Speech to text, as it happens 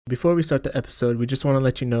Before we start the episode, we just want to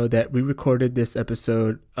let you know that we recorded this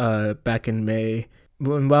episode back in May.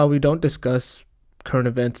 And while we don't discuss current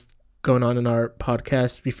events going on in our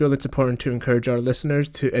podcast, we feel it's important to encourage our listeners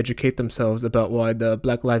to educate themselves about why the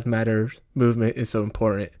Black Lives Matter movement is so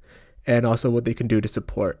important and also what they can do to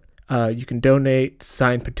support. You can donate,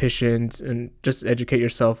 sign petitions, and just educate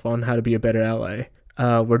yourself on how to be a better ally.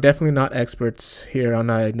 We're definitely not experts here on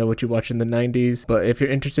I Know What You Watch in the 90s, but if you're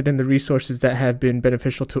interested in the resources that have been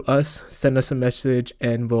beneficial to us, send us a message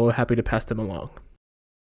and we're happy to pass them along.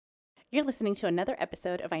 You're listening to another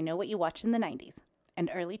episode of I Know What You Watched in the 90s and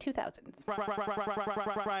early 2000s.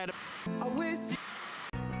 I wish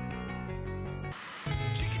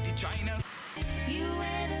Chickadee China. You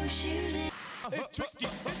wear those shoes in. It's tricky,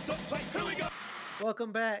 it's so tight. Here we go.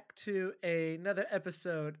 Welcome back to another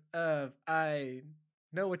episode of I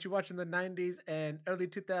Know What You Watch in the 90s and early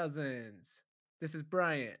 2000s. This is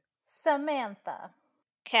Bryant. Samantha.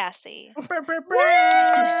 Cassie.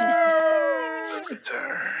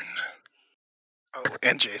 Return. Oh,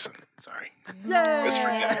 and Jason. Sorry.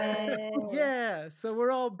 Yay! Yeah, so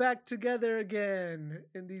we're all back together again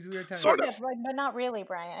in these weird times. Sort of. But not really,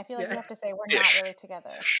 Brian. I feel like Yeah. you have to say we're Ish. not really together.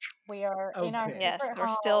 We are in our Okay. Yes, separate we're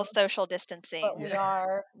still homes, social distancing. but we Yeah.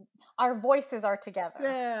 are. Our voices are together.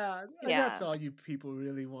 Yeah, and Yeah. that's all you people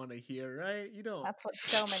really want to hear, right? You don't. That's what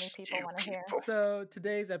so many people You want to hear. people. So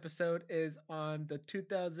today's episode is on the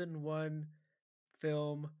 2001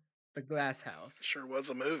 film The Glass House. Sure was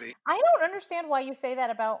a movie. I don't understand why you say that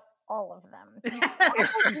about all of them. You act like you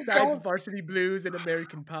Besides don't- Varsity Blues and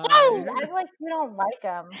American Pie. you act like you don't like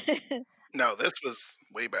them. No, this was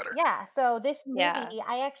way better. Yeah, so this movie, Yeah.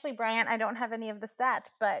 I actually, Bryant, I don't have any of the stats,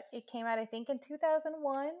 but it came out, I think, in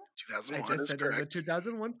 2001. I 2001 just is said it was a correct.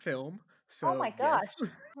 2001 film. So, Oh my gosh. yes.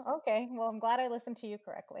 Okay, well, I'm glad I listened to you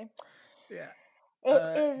correctly. Yeah. It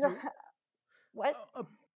Uh, is. you- What?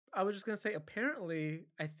 I was just gonna say. Apparently,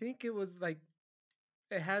 I think it was like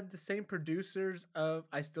it had the same producers of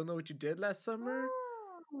 "I Still Know What You Did Last Summer"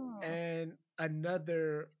 Oh. and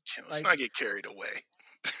another. Yeah, let's like- not get carried away.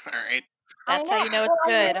 All right. That's how you know it's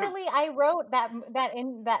Well, good. I wrote that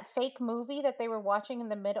in that fake movie that they were watching in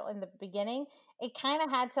the beginning. It kind of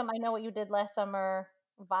had some "I Know What You Did Last Summer"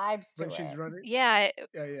 vibes to When she's it. running. Yeah,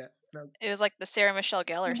 Yeah. No. it was like the Sarah Michelle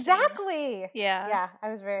Gellar scene. Exactly. Yeah. Yeah, I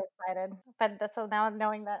was very excited. But so now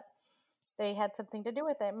knowing that they had something to do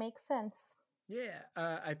with it makes sense. Yeah.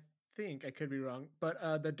 I think I could be wrong, but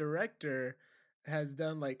the director has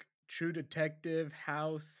done like True Detective,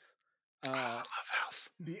 House, Oh, I love House.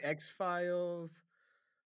 The X-Files,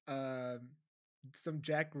 some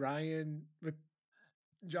Jack Ryan with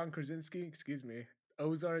John Krasinski. Excuse me,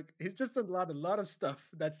 Ozark. He's just a lot of stuff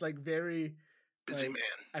that's like very Busy like, man.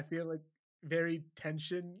 I feel like very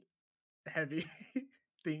tension heavy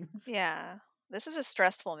things. Yeah. This is a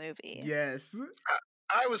stressful movie. Yes.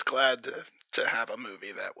 I was glad to have a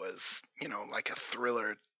movie that was, like a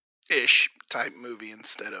thriller-ish type movie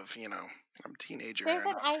instead of, I'm a teenager. Jason,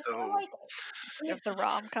 and I so, feel like Of the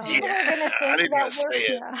rom-com. people are gonna yeah, I think didn't that want to say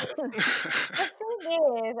it. Yeah. but- the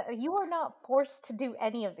thing is, you are not forced to do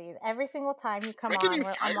any of these. Every single time you come Am I on, getting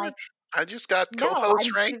where I'm fired? like, I just got No, co-host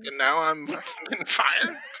I'm rank, just- and now I'm getting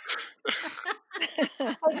fired.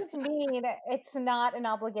 I just mean it's not an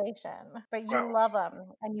obligation, but you Well, love them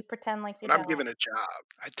and you pretend like you When don't. I'm given a job,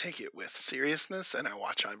 I take it with seriousness, and I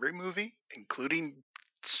watch every movie, including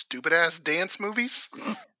stupid ass dance movies.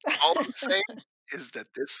 All I'm saying is that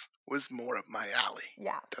this was more up my alley.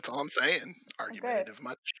 Yeah. That's all I'm saying. Argumentative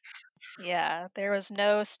much? Yeah. There was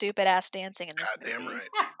no stupid ass dancing in this Goddamn movie. right.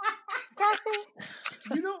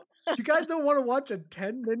 Cassie, You guys don't want to watch a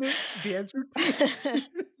 10-minute dance routine?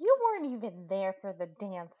 you weren't even there for the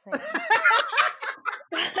dancing.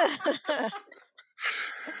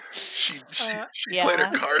 She Yeah. played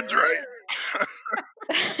her cards right.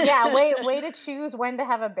 Yeah, way to choose when to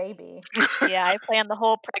have a baby. Yeah, I planned the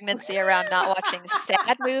whole pregnancy around not watching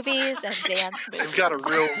sad movies and dance movies. They've got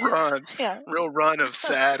a Yeah. real run of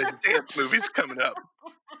sad and dance movies coming up.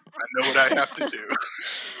 I know what I have to do.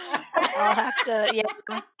 I'll have to,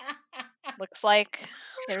 yeah. Looks like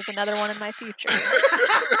there's another one in my future.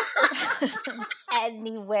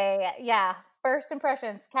 Anyway, yeah. First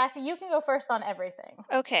impressions. Cassie, you can go first on everything.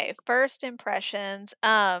 Okay, first impressions.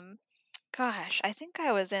 Gosh, I think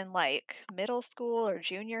I was in like middle school or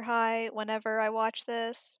junior high whenever I watched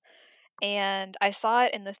this. And I saw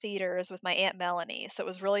it in the theaters with my Aunt Melanie, so it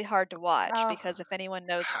was really hard to watch Oh. because if anyone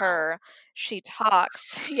knows How? her, she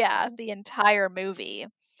talks, yeah, the entire movie.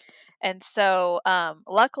 And so,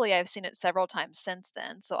 luckily, I've seen it several times since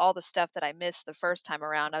then. So all the stuff that I missed the first time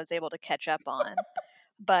around, I was able to catch up on.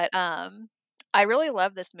 But I really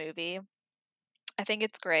love this movie. I think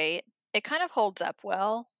it's great. It kind of holds up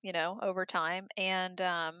well, over time. And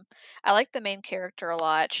I like the main character a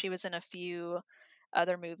lot. She was in a few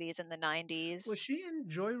other movies in the 90s. Was she in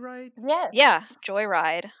Joyride? Yes. Yeah,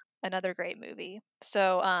 Joyride, another great movie.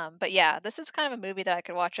 So, but yeah, this is kind of a movie that I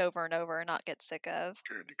could watch over and over and not get sick of.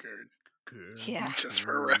 Good. Yeah. Just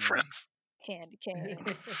for reference. Candy cane.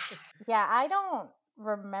 Yeah, I don't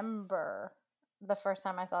remember the first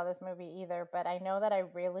time I saw this movie either, but I know that I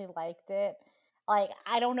really liked it. Like,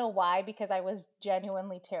 I don't know why, because I was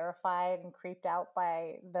genuinely terrified and creeped out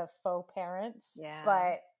by the faux parents. Yeah.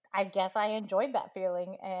 But I guess I enjoyed that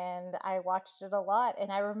feeling and I watched it a lot.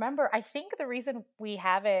 And I remember, I think the reason we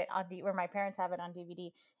have it on or my parents have it on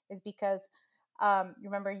DVD is because you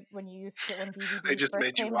remember when you used to, when DVDs They just first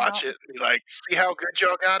made you came watch out? it and be like, see how good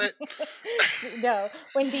y'all got it? No,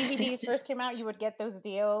 when DVDs first came out, you would get those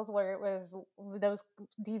deals where it was those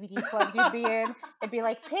DVD clubs you'd be in. It'd be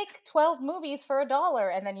like, pick 12 movies for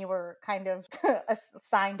 $1, and then you were kind of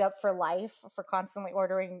signed up for life for constantly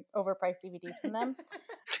ordering overpriced DVDs from them.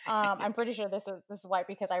 I'm pretty sure this is why,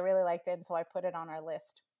 because I really liked it, and so I put it on our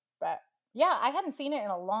list. But yeah, I hadn't seen it in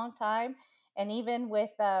a long time, and even with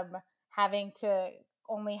having to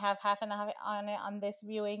only have half an hour on it on this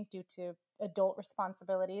viewing due to adult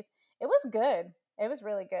responsibilities, it was good. It was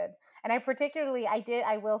really good. And I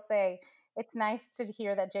will say, it's nice to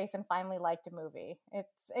hear that Jason finally liked a movie.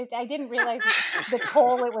 I didn't realize the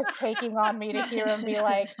toll it was taking on me to hear him be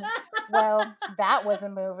like, well, that was a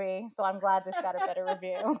movie, so I'm glad this got a better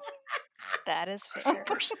review. That is I fair. feel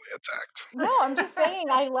personally attacked. No, I'm just saying,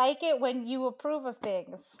 I like it when you approve of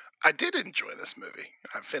things. I did enjoy this movie.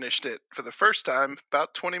 I finished it for the first time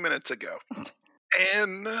about 20 minutes ago.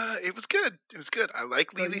 And it was good. It was good. I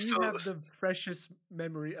like So Lily you have the freshest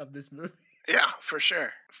memory of this movie. Yeah, for sure.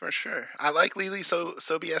 For sure. I like Lily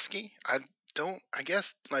Sobieski. I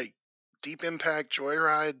guess, like, Deep Impact,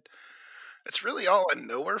 Joyride, it's really all I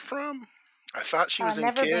know her from. I thought she was in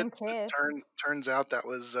Never Kids. Been Kissed. Turns out that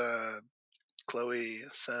was Chloe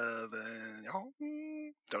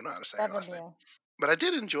Sevigny. Don't know how to say her last name. Sevigny. But I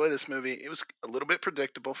did enjoy this movie. It was a little bit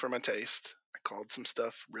predictable for my taste. I called some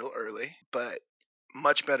stuff real early, but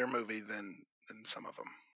much better movie than some of them.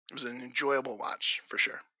 It was an enjoyable watch for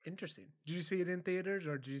sure. Interesting. Did you see it in theaters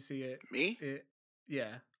or did you see it? Me?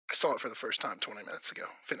 Yeah. I saw it for the first time 20 minutes ago.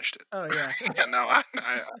 Finished it. Oh yeah. Yeah, no,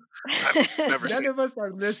 I've never None seen. of us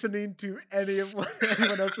are listening to any of what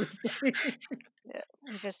anyone else is saying. Yeah,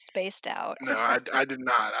 we just spaced out. No, I did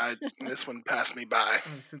not. This one passed me by.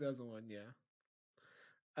 Oh, it's 2001.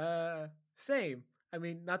 Yeah. Same. I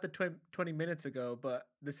mean, not the 20 minutes ago, but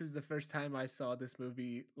this is the first time I saw this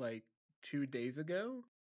movie like 2 days ago.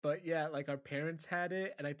 But yeah, like our parents had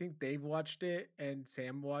it, and I think they've watched it, and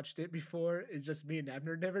Sam watched it before. It's just me and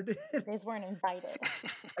Abner never did. They weren't invited.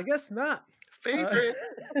 I guess not. Favorite.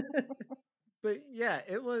 But yeah,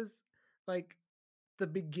 it was like the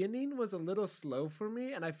beginning was a little slow for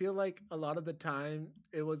me, and I feel like a lot of the time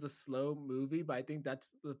it was a slow movie, but I think that's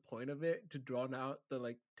the point of it, to draw out the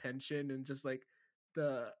like tension and just like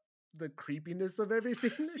the creepiness of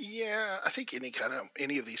everything. Yeah, I think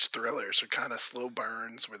any of these thrillers are kind of slow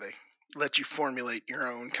burns where they let you formulate your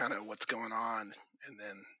own kind of what's going on and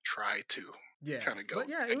then try to Yeah, kind of go but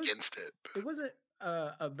yeah, against it. it wasn't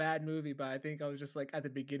a bad movie, but I think I was just like at the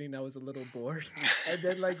beginning I was a little bored, and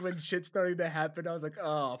then like when shit started to happen, I was like,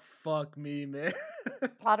 oh fuck me, man. A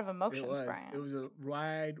lot of emotions, It was. Brian. It was a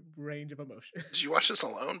wide range of emotion. Did you watch this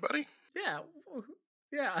alone, buddy? Yeah,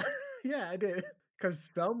 yeah, yeah, I did.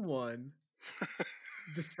 Because someone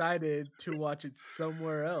decided to watch it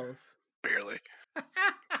somewhere else. Barely.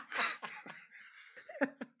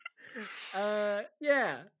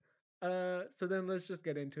 Yeah. So then let's just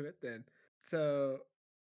get into it then. So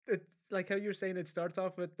it's like how you're saying, it starts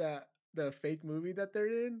off with the fake movie that they're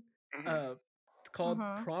in. Mhm. It's called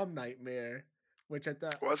Mhm. Prom Nightmare, which I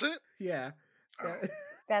thought, Was it? yeah. Oh.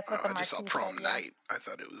 That's what the I just saw marquee Prom said, yeah. Night. I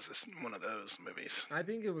thought it was one of those movies. I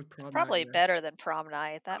think it was Prom Probably Nightmare. better than Prom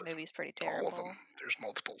Night. That That's movie's pretty All of terrible. them. There's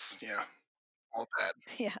multiples. Yeah. All bad.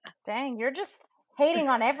 Yeah. Dang, you're just hating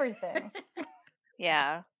on everything.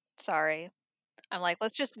 Yeah. Sorry. I'm like,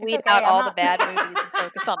 let's just It's weed okay, out I'm all the not- bad movies and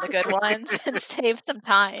focus on the good ones and save some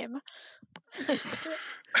time. I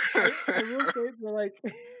will say, but like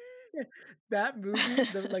that movie,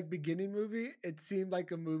 the like beginning movie, it seemed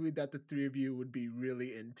like a movie that the three of you would be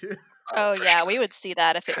really into. Oh for yeah, sure. we would see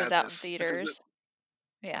that if it was Had out in this- theaters.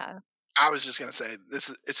 Yeah. I was just gonna say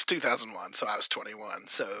it's 2001, so I was 21,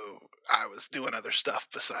 so I was doing other stuff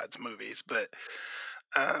besides movies. But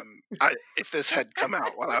if this had come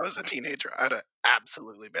out while I was a teenager, I'd have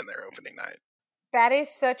absolutely been there opening night. That is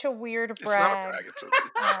such a weird It's not a brag. brag; it's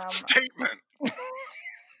a statement.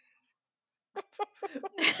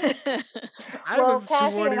 I Well, was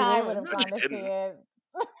Cassie and I would 21. have No, gone you to see didn't. it.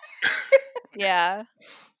 Yeah.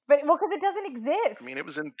 But, well, because it doesn't I mean, exist. it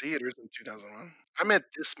was in theaters in 2001. I meant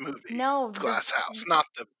this movie, No, Glass House, not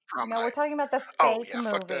the prom no, we're night. talking about the Oh fake yeah,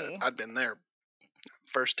 fuck that. movie. I'd been there.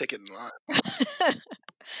 First ticket in line.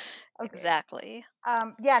 Okay. Exactly.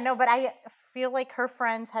 Yeah, no, but I feel like her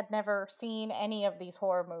friends had never seen any of these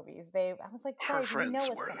horror movies. I was like, Her guys, we know friends what's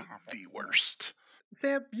were gonna happen. the worst.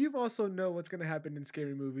 Sam, you've also know what's gonna happen in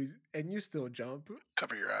scary movies, and you still jump.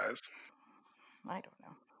 Cover your eyes. I don't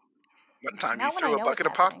know. One time Not you when I threw a know what's bucket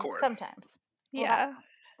of happening. popcorn. Sometimes. Well, Yeah.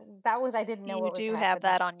 that was I didn't know You what was do happening. have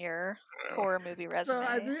that on your Well, horror movie So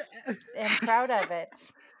I resume. I'm proud of it.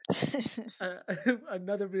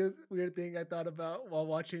 another weird thing I thought about while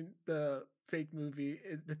watching the fake movie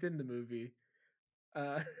within the movie,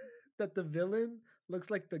 that the villain looks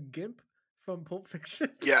like the Gimp from Pulp Fiction.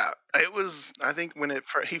 yeah, it was. I think when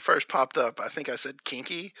he first popped up, I think I said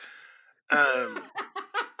kinky,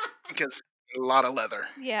 because a lot of leather, a lot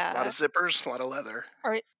Yeah. of zippers, a lot of leather.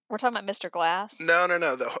 We're talking about Mr. Glass. No,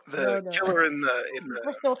 the No. killer in the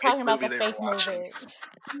We're still fake talking about movie the they were fake watching.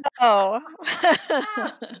 movie. Oh.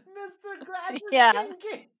 Mr. Glass is Yeah.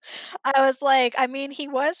 kinky. I was like, I mean, he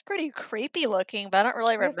was pretty creepy looking, but I don't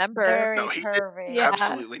really It's remember. very No, he did curvy. Yeah.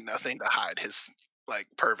 absolutely nothing to hide his like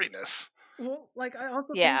perviness. Well, like I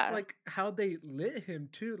also Yeah. think like how they lit him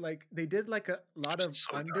too. Like they did like a lot of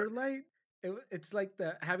So dark. underlight. It's like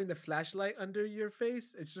having the flashlight under your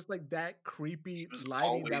face. It's just like that creepy was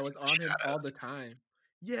lighting that always was in on him all shadows. the time.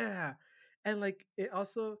 Yeah, and like it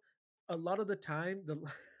also a lot of the time the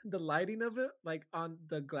the lighting of it like on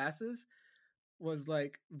the glasses was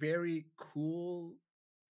like very cool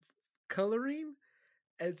coloring,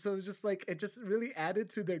 and so it's just like it just really added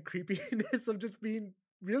to their creepiness of just being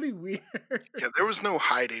really weird. Yeah, there was no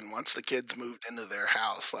hiding once the kids moved into their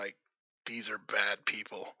house. Like, these are bad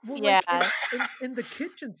people. Well, Yeah. like in the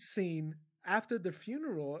kitchen scene after the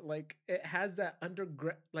funeral, like it has that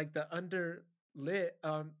like the underlit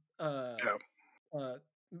Yeah.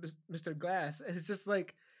 Mr. Glass, and it's just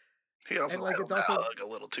like He also and like held it's that also hug a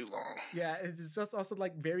little too long. yeah, it's just also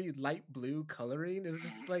like very light blue coloring. It was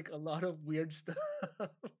just like a lot of weird stuff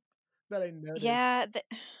that I noticed. Yeah.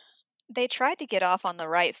 They tried to get off on the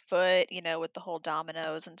right foot, with the whole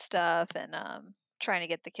dominoes and stuff, and trying to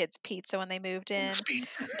get the kids pizza when they moved And the in. speed.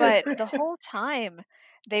 But the whole time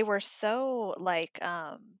they were so like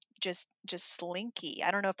just slinky.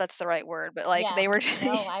 I don't know if that's the right word, but like Yeah. they were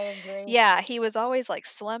No, I agree. yeah, he was always like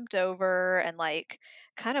slumped over and like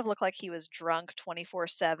kind of looked like he was drunk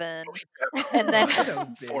 24/7. Oh, he And then Might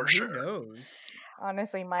have been. For Who sure. knows?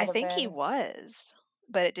 Honestly, might I have think he been. was,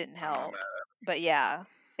 but it didn't I'm not help. mad. But yeah,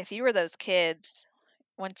 if you were those kids,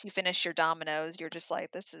 once you finish your dominoes, you're just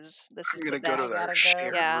like, this is I'm the gonna go to best. their gotta go.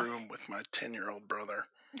 shared Yeah. room with my 10-year-old brother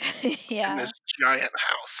in Yeah. this giant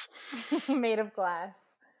house. Made of glass.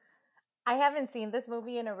 I haven't seen this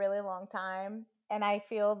movie in a really long time, and I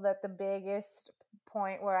feel that the biggest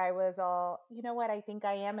point where I was all, you know what, I think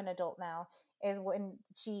I am an adult now, is when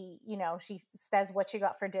she says what she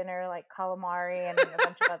got for dinner, like calamari and a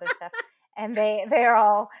bunch of other stuff, and they're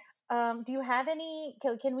all, do you have any?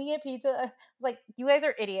 Can we get pizza? I was like, you guys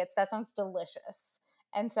are idiots. That sounds delicious.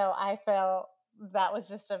 And so I felt that was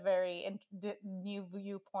just a very new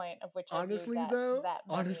viewpoint of which Honestly, I viewed that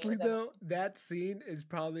menu. that scene is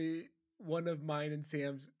probably one of mine and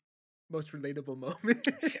Sam's most relatable moments.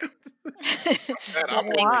 Man, I'm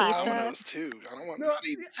Wanting ordering pizza? Domino's too. I don't want No, not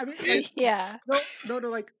eating I mean, spit. like, Yeah. no,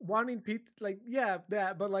 like wanting pizza, like yeah,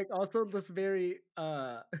 that, but like also just very,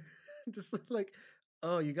 just like,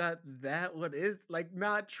 oh, you got that? What is like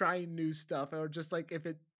not trying new stuff, or just like if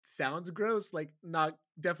it sounds gross, like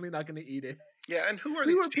definitely not gonna eat it. Yeah, and who are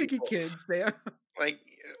We these were picky people? kids, Sam. Like,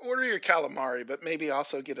 order your calamari, but maybe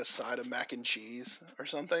also get a side of mac and cheese or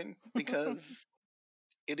something, because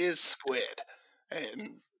it is squid,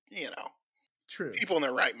 and True. people in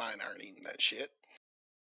their right mind aren't eating that shit.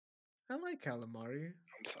 I like calamari.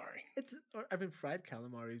 I'm sorry. I mean, fried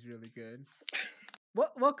calamari is really good.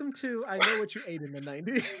 Welcome to I Know What You Ate in the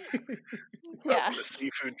 90s. Yeah. Welcome to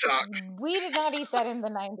Seafood Talk. We did not eat that in the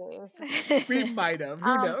 90s. We might have.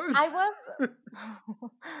 Who knows? I was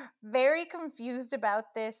very confused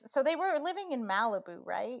about this. So they were living in Malibu,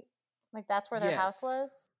 right? Like that's where their house Yes, was?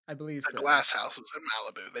 I believe The so. glass house was in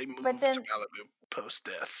Malibu. They moved then- to Malibu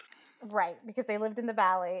post-death. Right, because they lived in the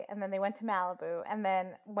valley and then they went to Malibu. And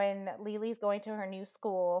then when Lily's going to her new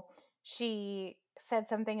school, she said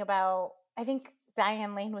something about, I think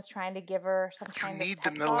Diane Lane was trying to give her some You kind of need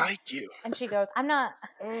pep them to talk, like you. and she goes, "I'm not."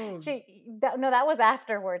 Oh, No, that was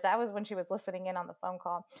afterwards. That was when she was listening in on the phone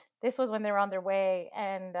call. This was when they were on their way,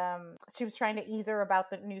 and she was trying to ease her about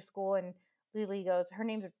the new school. And Lily goes, her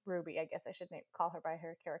name's Ruby. I guess I should call her by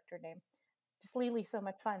her character name. Just Lily's so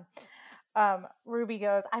much fun. Ruby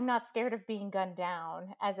goes, "I'm not scared of being gunned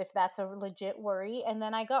down," as if that's a legit worry. And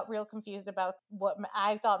then I got real confused about what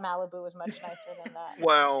I thought Malibu was much nicer than that.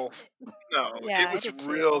 Well, no, Yeah, it I was did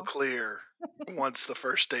real too. clear once the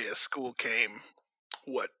first day of school came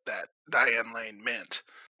what that Diane Lane meant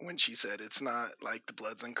when she said it's not like the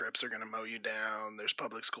Bloods and Crips are going to mow you down. There's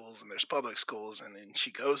public schools and there's public schools. And then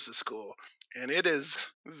she goes to school and it is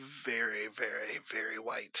very, very, very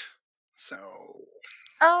white. So,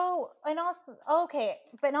 Oh, and also okay,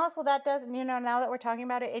 but also that does, now that we're talking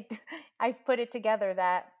about it, I put it together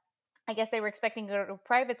that I guess they were expecting to go to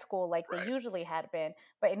private school like they right. usually had been,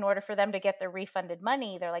 but in order for them to get their refunded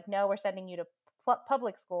money, they're like, "No, we're sending you to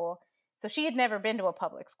public school." So she had never been to a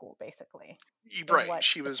public school, basically. Right. What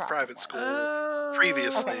She the was problem private was. school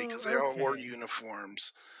previously Okay. because they all wore okay.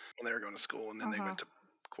 uniforms when they were going to school. And then they Uh-huh. went to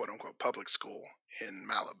quote unquote public school in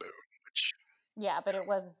Malibu, which, Yeah, but it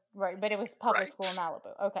was right, but it was public school in right.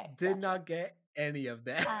 Malibu. Okay, Did gotcha. not get any of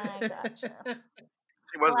that. I gotcha.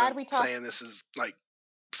 She Glad wasn't we talked. saying this is like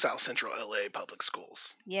South Central LA public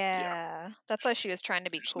schools. Yeah, that's why she was trying to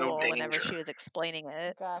be There's no cool whenever danger. she was explaining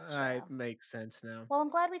it. Gotcha. It makes sense now. Well, I'm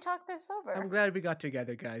glad we talked this over. I'm glad we got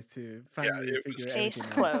together, guys, to finally it figure was- Case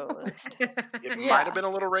everything out. closed. It Yeah. might have been a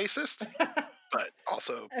little racist, but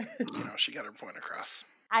also, she got her point across.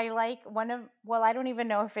 I like I don't even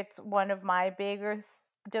know if it's one of my biggest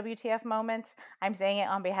WTF moments. I'm saying it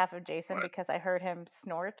on behalf of Jason What? because I heard him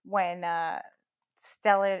snort when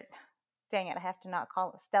Stellan, dang it, I have to not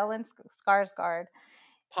call it, Stellan Skarsgård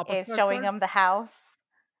Papa is showing Skarsgård? him the house.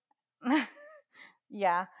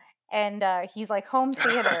 Yeah. And he's like, "Home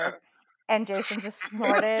theater." And Jason just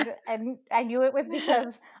snorted. And I knew it was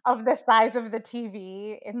because of the size of the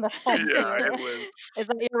TV in the home Yeah, theater. it was Is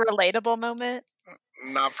that your relatable moment?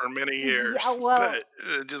 not for many years, Yeah, well,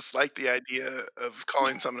 but just like the idea of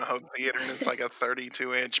calling something a home theater and it's like a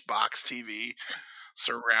 32-inch box TV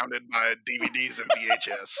surrounded by DVDs and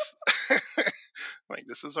VHS. Like,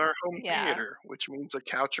 this is our home Yeah. theater, which means a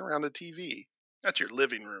couch around a TV. That's your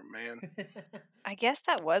living room, man. I guess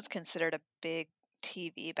that was considered a big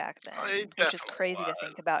TV back then, It which is definitely crazy to was.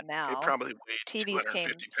 think about It now. probably weighed TVs came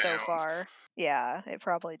 250 so pounds. far. Yeah, it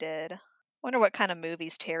probably did. Wonder what kind of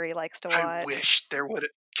movies Terry likes to watch. I wish there would have,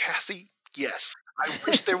 Cassie, yes. I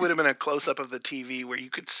wish there would have been a close up of the TV where you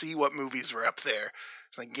could see what movies were up there.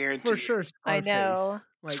 I guarantee For you. sure, I Scarface. know.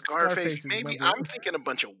 Like Scarface, is maybe. number. I'm thinking a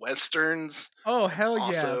bunch of westerns, Oh hell yeah!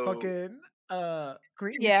 also Fucking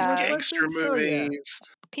Clint Yeah. Eastwood gangster westerns? Hell yeah! movies.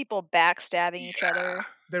 People backstabbing each other. Yeah,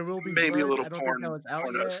 There Will Be maybe a Blood. little I don't think that was out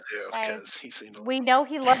pornos yet. too, Guys, because he seemed. we know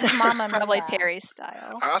he loves Mama Probably Mia. Terry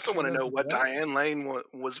style. I also He want to know loves what what? Diane Lane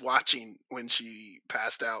was watching when she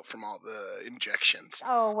passed out from all the injections.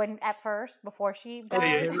 Oh, when at first, before she Oh,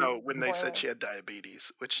 died? very- No, when they Spoiler. said she had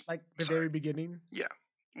diabetes, which Like the sorry. very beginning.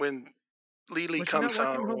 when Lily Was she not comes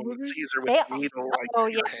watching home home and movies? sees her with They- a needle like Oh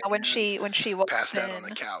in her yeah, when she walks passed out on the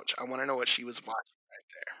in. couch. I want to know what she was watching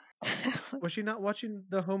right there. Was she not watching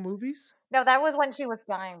the home movies? No, that was when she was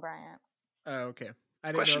dying, Brian. Oh, okay. I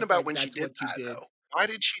didn't Question know if, about like, when she that's did what you that did. though. Why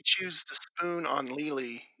did she choose to spoon on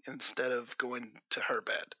Lily instead of going to her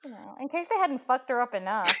bed? In case they hadn't fucked her up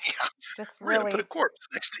enough. Yeah, Just we're gonna put really. a corpse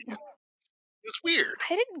next to you. It was weird.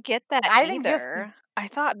 I didn't get that I think just either. I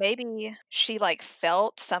thought maybe she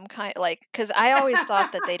felt some kind because I always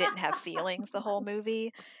thought that they didn't have feelings the whole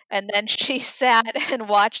movie, and then she sat and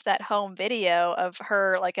watched that home video of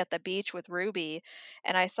her at the beach with Ruby,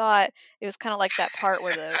 and I thought it was kind of like that part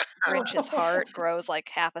where the Grinch's heart grows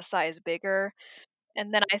half a size bigger.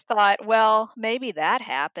 And then I thought, well, maybe that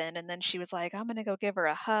happened. And then she was like, I'm going to go give her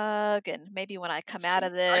a hug. And maybe when I come out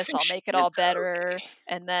of I this, think I'll she make it did all that better. OD.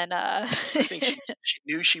 And then, I think she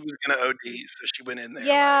knew she was gonna OD, so she went in there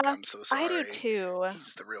yeah, I'm so sorry. I do too.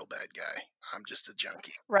 He's the real bad guy. I'm just a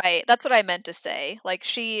junkie. Right. That's what I meant to say.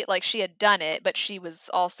 She had done it, but she was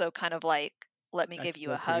also kind of let me That's give you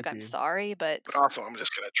so a hug. I'm creepy. sorry, but But also, I'm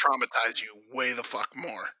just gonna traumatize you way the fuck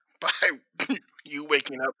more by you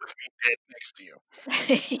waking up with me dead next to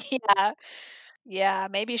you. yeah,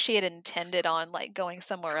 maybe she had intended on going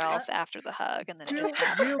somewhere else after the hug, and then it just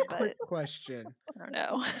happened. Real But quick question. I don't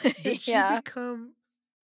know. Did she Yeah. become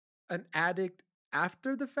an addict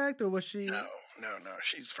after the fact, or was she No.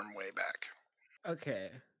 She's from way back. okay?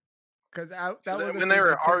 Because that 'Cause was when they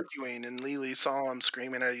were arguing and Lily saw them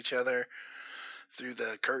screaming at each other through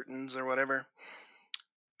the curtains or whatever,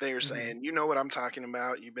 they were Mhm. saying, you know what I'm talking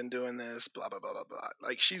about. You've been doing this, blah, blah, blah, blah, blah.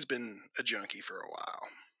 Like, she's been a junkie for a while.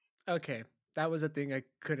 Okay, that was a thing I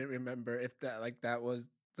couldn't remember if that was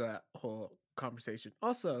the whole conversation.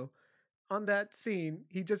 Also, on that scene,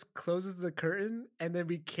 he just closes the curtain and then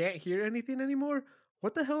we can't hear anything anymore.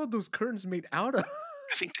 What the hell are those curtains made out of?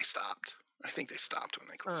 I think they stopped. When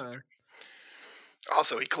they closed the Uh, door.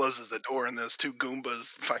 Also, he closes the door and those two Goombas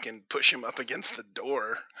fucking push him up against the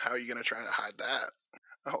door. How are you going to try to hide that?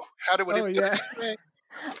 Oh, what oh did yeah, he say?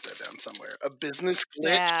 Put that down somewhere. A business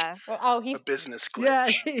glitch? Yeah. Oh, A he's business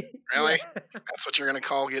glitch. yeah, Really? yeah. That's what you're going to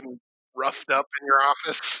call getting roughed up in your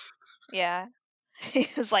office? Yeah. He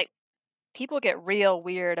was like, people get real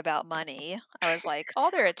weird about money. I was like,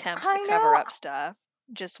 all their attempts to I cover know. up stuff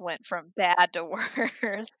just went from bad to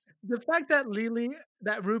worse. The fact that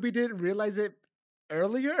Ruby didn't realize it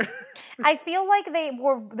earlier. I feel like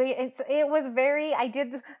it was very. I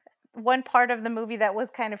did one part of the movie that was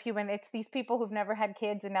kind of human. It's these people who've never had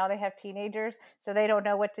kids and now they have teenagers, so they don't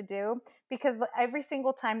know what to do, because every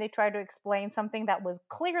single time they tried to explain something that was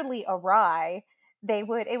clearly awry,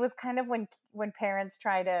 it was kind of when parents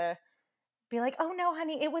try to be like, oh no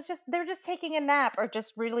honey, it was just, they're just taking a nap, or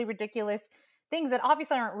just really ridiculous things that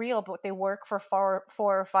obviously aren't real, but they work for 4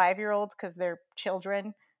 or 5-year-olds because they're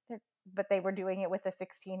children. But they were doing it with a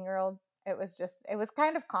 16-year-old. It was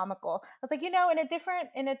kind of comical. I was like,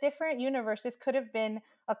 in a different universe, this could have been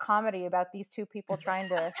a comedy about these two people trying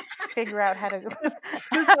to figure out how to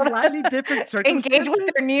Just slightly different engage with circumstances.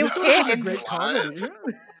 their new This would have been a kids. great comedy.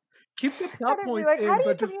 Keep the How plot to be points like, how in, do you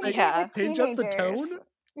but just like communicate Yeah. with change up the teenagers? tone.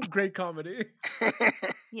 Great comedy.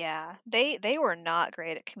 Yeah. They were not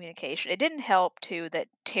great at communication. It didn't help too that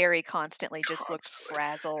Terry constantly just looked Constantly.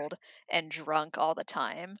 frazzled and drunk all the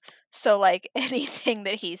time. So like anything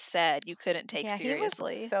that he said, you couldn't take Yeah, he was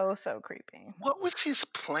seriously. so creepy. What was his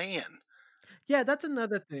plan? Yeah, that's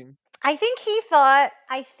another thing. I think he thought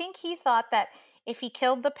that if he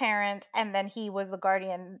killed the parents and then he was the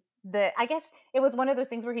guardian, I guess it was one of those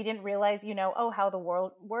things where he didn't realize, how the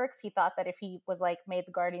world works. He thought that if he was like made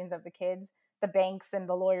the guardians of the kids, the banks and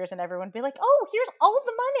the lawyers and everyone would be like, "Oh, here's all of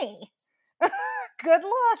the money. Good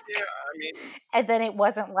luck." Yeah, I mean, And then it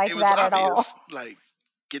wasn't like it was that at all. obvious. Like,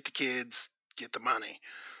 get the kids, get the money.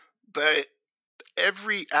 But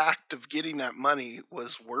every act of getting that money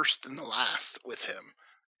was worse than the last with him.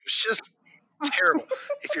 It was just terrible.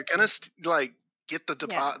 If you're gonna get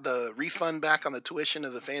Yeah. the refund back on the tuition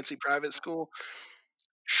of the fancy private school,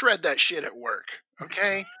 shred that shit at work,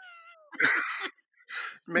 okay?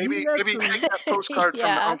 Maybe left take the- that postcard from the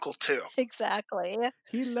Yeah. uncle too. Exactly.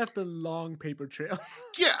 He left a long paper trail.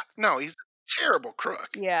 Yeah, no, he's a terrible crook.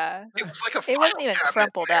 Yeah. It was like a It wasn't file even cabinet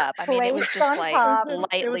crumpled there. up. I mean, it was Placed just on like top. It was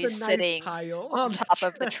lightly a nice sitting pile on top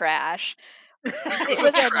of the trash. It It was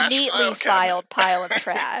was a a trash neatly file cabinet. filed pile of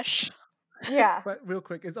trash. Yeah. But real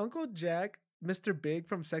quick, is Uncle Jack Mr. Big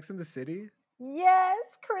from Sex and the City? Yes,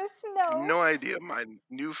 Chris Snow. No idea. My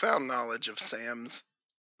newfound knowledge of Sam's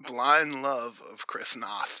blind love of Chris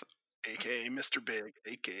Noth, aka Mr. Big,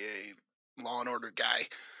 aka Law and Order guy.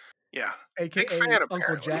 Yeah, AKA fan, Uncle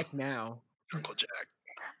apparently. Jack now. Uncle Jack.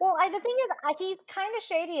 Well, the thing is, he's kind of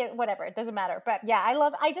shady. Whatever, it doesn't matter. But yeah,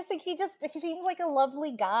 I just think he seems like a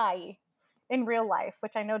lovely guy in real life,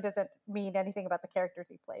 which I know doesn't mean anything about the characters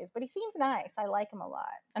he plays, but he seems nice. I like him a lot.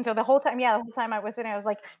 And so the whole time I was sitting, I was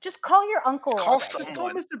like, just call your uncle. Call already. Just call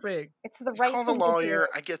someone. Mr. Big. It's the You right call the thing to do. lawyer.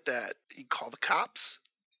 I get that. You call the cops.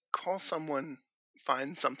 Call someone.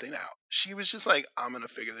 Find something out. She was just like, I'm gonna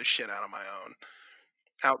figure this shit out on my own.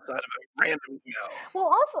 Outside of a random email. Well,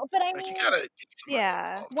 also, but I Like, mean, you gotta get somebody Yeah.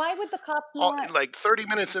 involved. why would the cops not? Like 30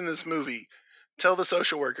 minutes in this movie, tell the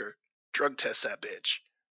social worker, drug test that bitch.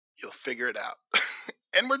 You'll figure it out.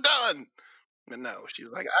 And we're done. But no, she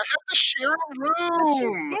was like, I have to share a She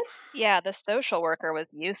room. did. Yeah, the social worker was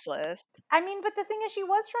useless. I mean, but the thing is, she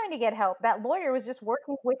was trying to get help. That lawyer was just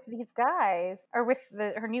working with these guys, or with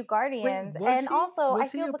her new Wait, guardians, was and he? also I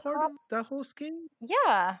Was he feel a the part of cops. that whole scheme?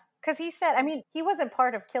 Yeah, because he said, I mean, he wasn't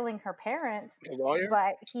part of killing her parents, The lawyer?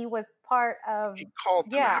 but he was part of. He called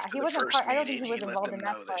them Yeah, after he the wasn't first part. I don't think meeting. he was He let involved them in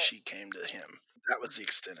that know that part. she came to him. That was the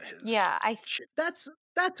extent of his Yeah, shit.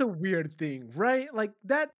 That's a weird thing, right? Like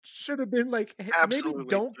that should have been like maybe Absolutely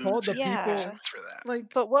don't call lose the his Yeah. people license for that.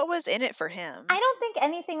 like But what was in it for him? I don't think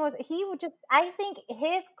anything was. He would just. I think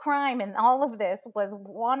his crime in all of this was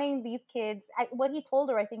wanting these kids. What he told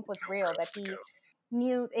her, I think, was Nowhere real. That else to he go.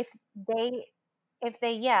 knew if they,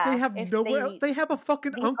 they have if nowhere else. They have a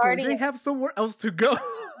fucking these uncle. They guardians. have somewhere else to go.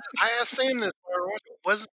 I asked Sam this.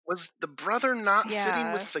 Was the brother not sitting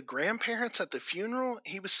Yeah. with the grandparents at the funeral?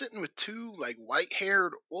 He was sitting with two like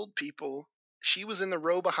white-haired old people she was in the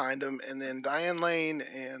row behind him, and then Diane Lane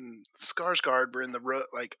and Skarsgård were in the row,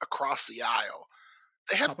 like across the aisle.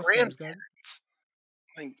 They had Papa grandparents.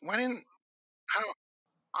 Skarsgård. Like, why didn't I don't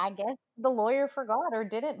I guess the lawyer forgot or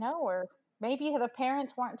didn't know, or maybe the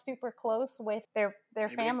parents weren't super close with their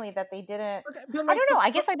Maybe- family that they didn't. Okay, but I like don't know. the I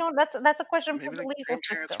guess I don't. That's a question for maybe the the legal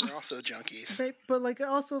grandparents system. were also junkies. But like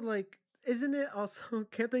also like isn't it also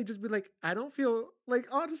can't they just be like I don't feel like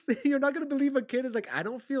honestly you're not gonna believe a kid is like I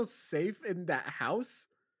don't feel safe in that house.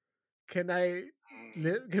 Can I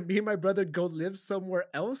live? Can me and my brother go live somewhere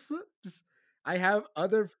else? Just I have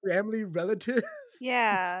other family relatives.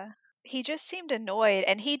 Yeah. He just seemed annoyed,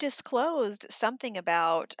 and he disclosed something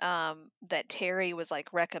about that Terry was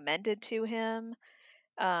like recommended to him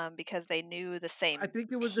because they knew the I same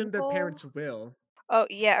think it was in their people. parents' will. Oh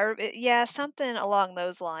yeah, or yeah, something along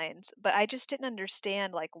those lines. But I just didn't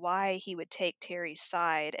understand like why he would take Terry's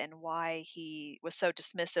side and why he was so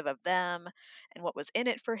dismissive of them and what was in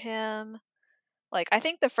it for him. Like I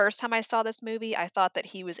think the first time I saw this movie, I thought that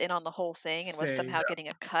he was in on the whole thing and was Same. somehow getting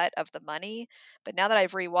a cut of the money. But now that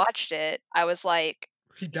I've rewatched it, I was like,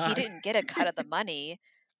 He he died. didn't get a cut of the money,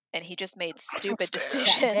 and he just made stupid Stabbed.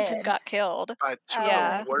 decisions and did. got killed. By two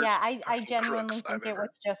Yeah. of the worst Yeah, I fucking genuinely crooks I've think it ever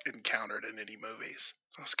was just. encountered in any movies.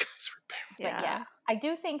 Those guys were bad. But yeah, Yeah. I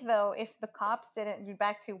do think though, if the cops didn't,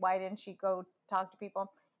 back to why didn't she go talk to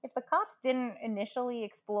people? If the cops didn't initially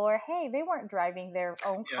explore, hey, they weren't driving their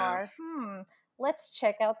own Yeah. car. Let's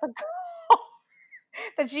check out the car.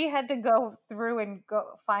 That she had to go through and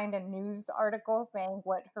go find a news article saying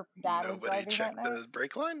what her dad was Nobody driving checked that night. the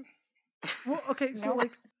brake line. Well, okay, so No.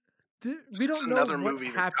 like we This is don't know another what movie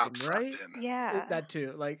the happened, cops sucked right? in. Yeah. That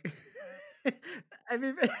too. Like I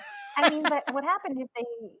mean I mean, but what happened is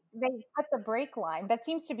they put the brake line. That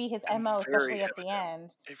seems to be his And MO, very especially at the evident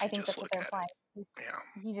end. if I you think just that's what look they're at implying. it.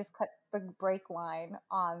 Yeah. He just cut the brake line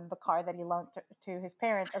on the car that he loaned to his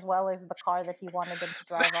parents, as well as the car that he wanted them to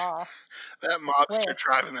drive off. That mobster Swift.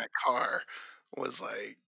 driving that car was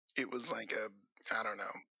like a I don't know,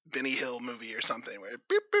 Benny Hill movie or something where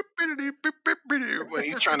beep, beep, beep, beep, beep, beep, beep, when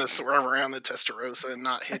he's trying to swerve around the Testarossa and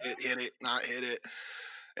not hit it, not hit it.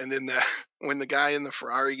 And then when the guy in the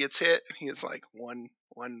Ferrari gets hit, he has like one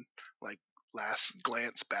like last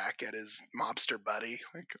glance back at his mobster buddy,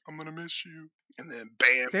 like I'm gonna miss you, and then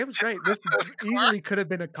bam. Sam's right. This easily could have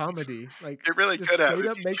been a comedy. Like It really just could have. straight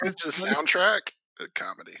If up you make this change the funny. soundtrack, a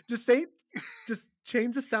comedy. Just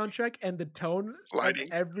change the soundtrack and the tone Lighting.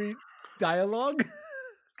 of every dialogue.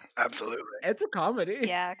 Absolutely. It's a comedy.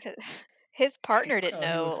 Yeah, 'cause his partner didn't Oh,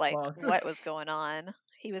 he know was like fucked. what was going on.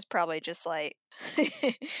 He was probably just like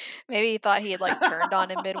maybe he thought he had like turned on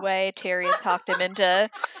him midway. Terry had talked him into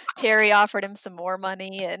Terry offered him some more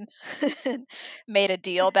money and made a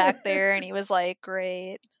deal back there, and he was like,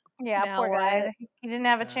 "Great." Yeah, Now poor guy. what? He didn't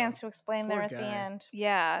have a Wow. chance to explain there Poor at the guy. end.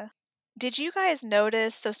 Yeah. Did you guys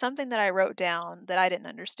notice? So something that I wrote down that I didn't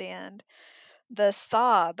understand. The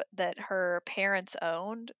Saab that her parents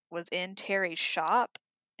owned was in Terry's shop,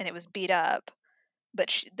 and it was beat up.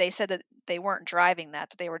 But they said that they weren't driving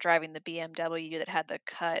that they were driving the BMW that had the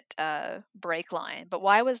cut brake line. But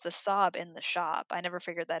why was the Saab in the shop? I never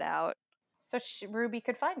figured that out. So Ruby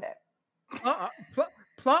could find it.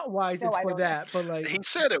 Plot wise, No, it's I for don't know. that, but like He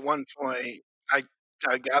said at one point,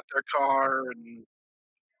 I got their car and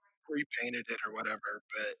repainted it or whatever,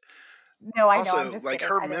 but No, I know. also I'm just like kidding.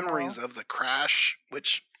 her I don't memories know. of the crash,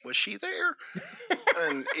 which was she there?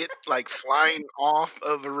 And it like flying off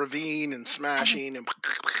of a ravine and smashing and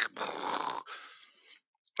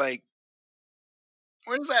like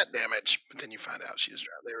where's that damage? But then you find out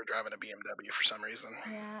they were driving a BMW for some reason.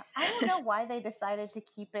 Yeah, I don't know why they decided to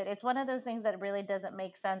keep it. It's one of those things that really doesn't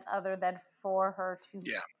make sense other than for her to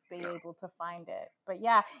Yeah, be no. able to find it. But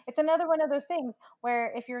yeah, it's another one of those things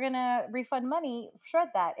where if you're going to refund money, shred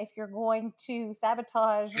that. If you're going to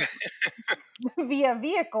sabotage via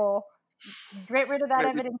vehicle, get rid of that Maybe-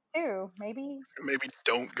 evidence too. Maybe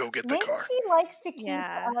don't go get the maybe car. he likes to keep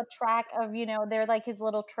Yeah. a track of, they're like his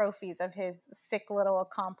little trophies of his sick little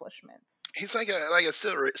accomplishments. He's like a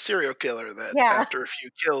serial killer that Yeah. after a few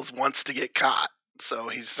kills wants to get caught, so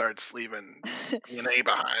he starts leaving DNA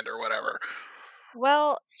behind or whatever.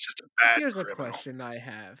 Well, He's just a bad here's criminal. a question I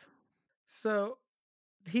have. So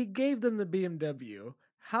he gave them the BMW.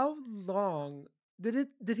 How long did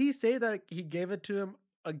he say that he gave it to him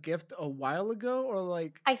a gift a while ago, or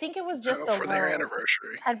like I think it was just for their loan.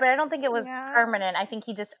 anniversary. But I don't think it was Yeah. permanent. I think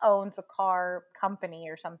he just owns a car company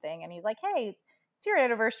or something, and he's like, "Hey, it's your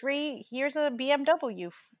anniversary. Here's a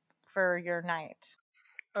BMW for your night."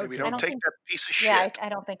 Maybe okay. don't don't take think- that piece of shit. Yeah, I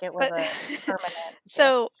don't think it was But- a permanent.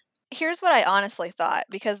 so Here's what I honestly thought,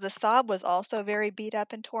 because the Saab was also very beat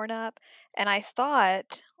up and torn up, and I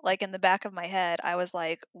thought, like in the back of my head, I was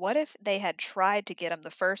like, what if they had tried to get him the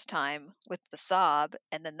first time with the Saab,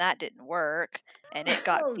 and then that didn't work, and it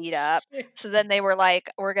got Oh beat up. shit! So then they were like,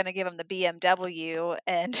 we're going to give him the BMW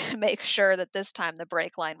and make sure that this time the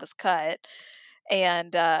brake line was cut,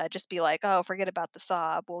 and just be like, oh, forget about the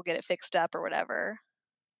Saab, we'll get it fixed up or whatever.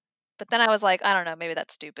 But then I was like, I don't know, maybe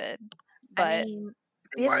that's stupid. I But mean,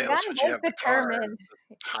 Why this guy else would you was have the car determined.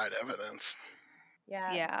 to hide evidence?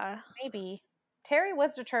 Yeah, yeah. maybe. Terry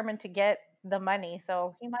was determined to get the money,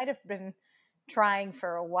 so he might have been trying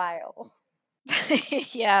for a while.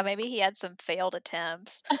 Yeah, maybe he had some failed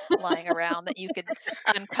attempts lying around that you could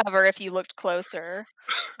uncover if you looked closer.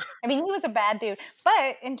 I mean, he was a bad dude,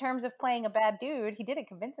 but in terms of playing a bad dude, he did it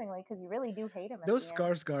convincingly because you really do hate him. At Those the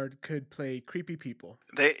end. Skarsgård could play creepy people.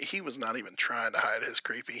 He was not even trying to hide his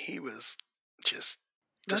creepy. He was just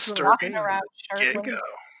That's what I'm disturbing saying. from around the shirtless. get-go.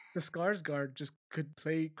 The Skarsgård just could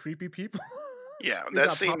play creepy people. Yeah, We that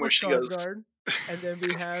got scene Papa where she goes, Skarsgård, and then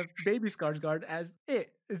we have Baby Skarsgård as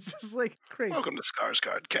it. It's just like crazy. "Welcome to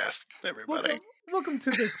Skarsgård cast, everybody." Welcome to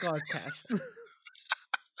the Skarscast.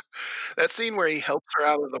 That scene where he helps her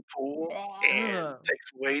out of the pool and Ugh.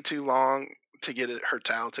 takes way too long to get her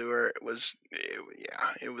towel to her. It was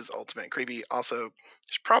ultimate creepy. Also,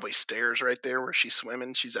 there's probably stairs right there where she's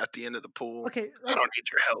swimming. She's at the end of the pool. Okay, I don't need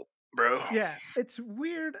your help, bro. yeah, it's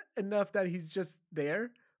weird enough that he's just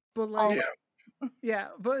there, but Oh, like, Yeah. yeah,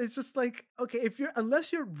 but it's just like, okay,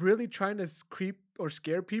 unless you're really trying to creep or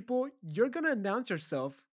scare people, you're gonna announce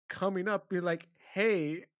yourself coming up, be like,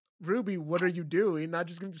 "Hey, Ruby, what are you doing?" Not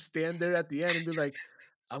just gonna stand there at the end and be like,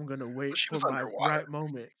 "I'm gonna wait She for was my underwater. right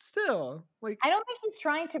moment." Still, like, I don't think he's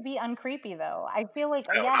trying to be uncreepy though. I feel like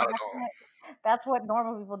No, yeah, not at all. that's what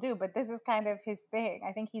normal people do, but this is kind of his thing.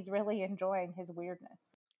 I think he's really enjoying his weirdness.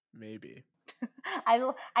 maybe. I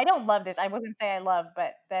don't love this. I wouldn't say I love,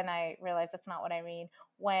 but then I realized that's not what I mean.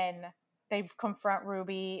 When they confront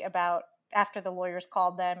Ruby about after the lawyers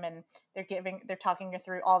called them and they're talking her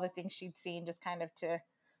through all the things she'd seen, just kind of to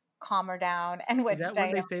calm her down. And Is when that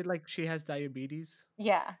when they say like she has diabetes?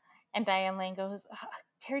 yeah, and Diane Lane goes,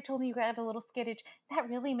 Terry told me you got a little skittish. That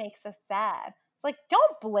really makes us sad. It's like,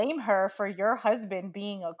 don't blame her for your husband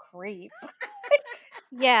being a creep.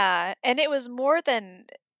 Yeah, and it was more than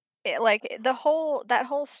like that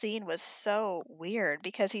whole scene was so weird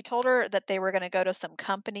because he told her that they were going to go to some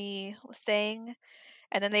company thing,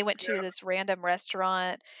 and then they went to Yeah. this random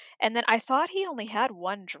restaurant, and then I thought he only had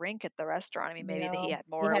one drink at the restaurant. I mean, maybe that he No, had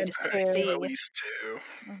more. We had just I didn't think two. at see. least two.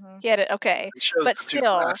 Mhm. He had it okay, It shows but the two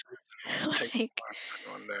still, glasses. Take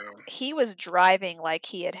like one down. he was driving like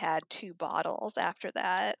he had had 2 bottles after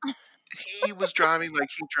that. He was driving like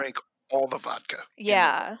he drank all the vodka. in the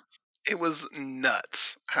Yeah. It was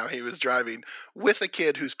nuts how he was driving with a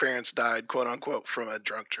kid whose parents died, quote unquote, from a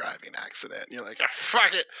drunk driving accident. And you're like, "Ah,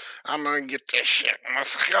 fuck it, I'm gonna get this shit.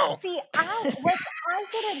 Let's go." See, I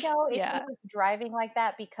didn't know if he Yeah. was driving like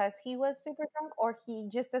that because he was super drunk, or he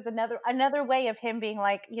just as another way of him being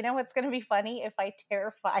like, you know what's going to be funny if I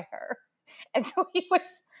terrify her, and so he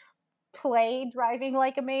was driving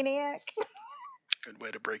like a maniac. Good way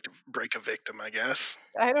to break a victim, I guess.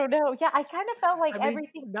 I don't know. Yeah, I kind of felt like I mean,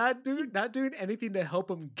 everything. not doing anything to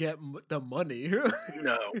help him get the money.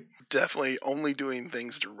 No, definitely only doing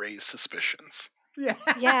things to raise suspicions. Yeah.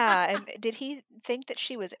 Yeah, and did he think that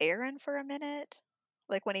she was Aaron for a minute?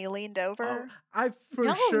 Like when he leaned Oh, over? I for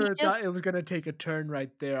No, he sure just thought it was gonna take a turn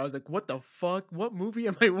right there. I was like, "What the fuck? What movie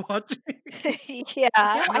am I watching?" Yeah. no,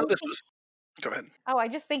 I I know this think. was. Go ahead. Oh, I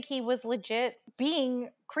just think he was legit being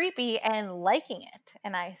creepy and liking it,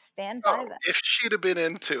 and I stand by Oh, that. if she'd have been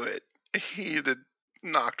into it, he'd have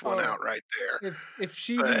knocked one Oh, out right there. if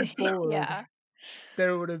she But leaned no, forward, Yeah.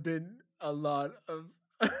 there would have been a lot of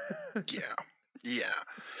yeah.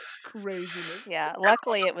 craziness. Yeah. And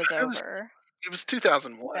Luckily also, it was it was over.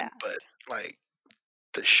 2001, Yeah. but like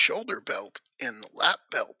the shoulder belt and the lap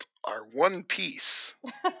belt are one piece.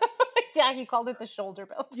 Yeah, he called it the shoulder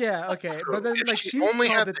belt. Yeah, okay, So but then if like she she only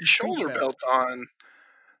called had it the the seat shoulder belt. belt on,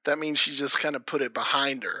 that means she just kind of put it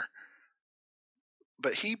behind her.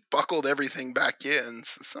 But he buckled everything back in,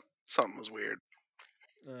 so something was weird.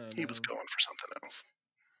 I don't He was know. going for something else.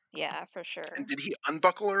 Yeah, for sure. And did he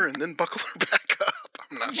unbuckle her and then buckle her back up?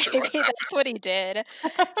 I'm not sure what Maybe that's what he did.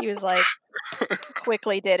 He was like happened.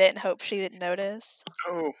 quickly did it and hoped she didn't notice.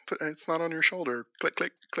 Oh, but it's not on your shoulder. Click,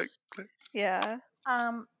 click, click, click. Yeah.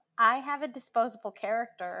 I have a disposable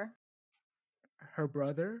character. Her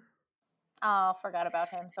brother. Oh, forgot about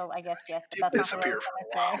him. So I guess yes, but Did that's not what I disappear was for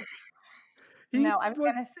a gonna while. say. He No, I was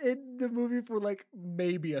was gonna. in the movie for like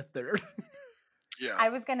maybe a third. Yeah. I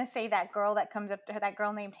was gonna say that girl that comes up to her, that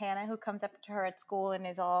girl named Hannah who comes up to her at school and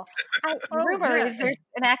is all, rumor is there's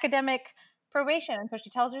an academic probation, and so she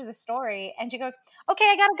tells her the story, and she goes, "Okay,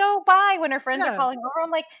 I gotta go. Bye." When her friends Yeah. are calling over,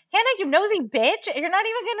 I'm like, Hannah, you nosy bitch! You're not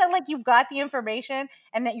even gonna like, you've got the information,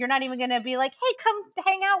 and that you're not even gonna be like, "Hey, come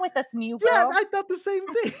hang out with us, new Yeah, girl." I thought the same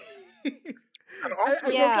thing. And I also,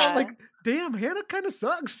 wrote down Yeah. like, damn, Hannah kind of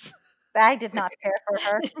sucks. I did not care for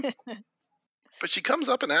her. but she comes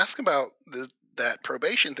up and asks about that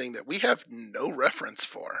probation thing that we have no reference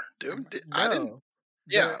for, dude. I didn't. No.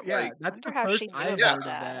 Yeah, Yeah, like that's Wonder the how first she knew I about heard of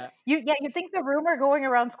that. that. You'd think the rumor going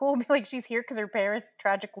around school would be like, she's here because her parents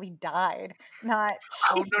tragically died, not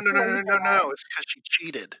oh she no! It's because she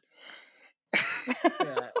cheated.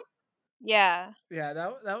 Yeah. Yeah. Yeah,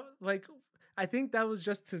 that like I think that was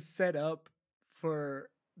just to set up for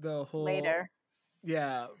the whole later.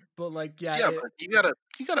 Yeah, but like Yeah, it, but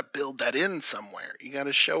you gotta build that in somewhere. You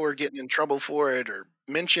gotta show her getting in trouble for it or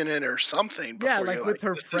mention it or something yeah, before like you're with like,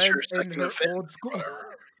 her this is your friends in second her offense old or school.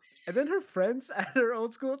 whatever. And then her friends at her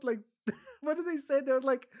old school, like what did they say? They're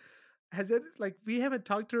like, has it like we haven't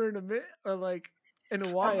talked to her in a minute or like in a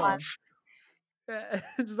A while. month.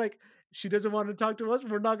 It's like she doesn't want to talk to us.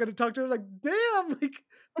 We're not going to talk to her. Like, damn, like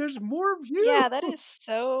there's more of you. Yeah, that is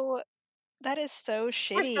so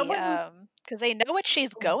shitty. someone- Because they know what she's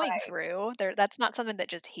going Right. through. That's not something that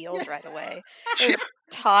just heals right away. It Yeah, was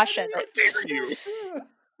Tasha how that dare you?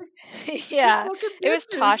 yeah, fucking it was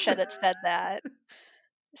business. Tasha that said that.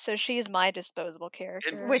 So she's my disposable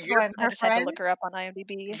character. Which you have one? I Her just had to friend? look her up on You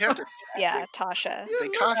IMDb. have to. Yeah, Tasha. They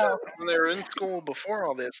constantly, when they were in school before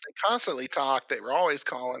all this, they constantly talked. They were always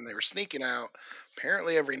calling. They were sneaking out,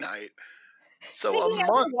 apparently every night. So Sneaking a out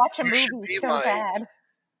to month, watch a you should movie be so like, bad.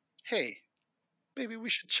 hey, maybe we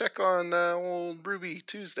should check on old Ruby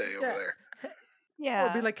Tuesday over Yeah. there. Yeah.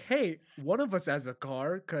 Or be like, hey, one of us has a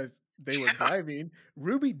car because they were Yeah. driving.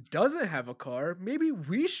 Ruby doesn't have a car. Maybe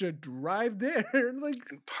we should drive there. Like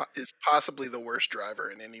And is possibly the worst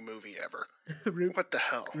driver in any movie ever. What the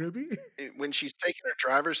hell? Ruby? When she's taking her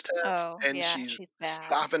driver's test Oh, and yeah, she's she's bad.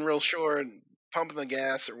 stopping real short and pumping the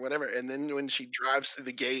gas or whatever, and then when she drives through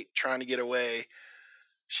the gate trying to get away,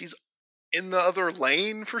 she's in the other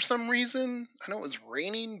lane for some reason. I know it was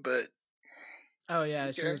raining, but Oh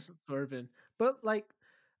yeah, she okay. was swerving. But like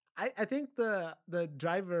I think the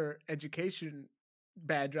driver education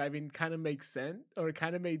bad driving kind of makes sense or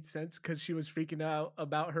kind of made sense because she was freaking out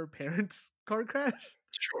about her parents' car crash.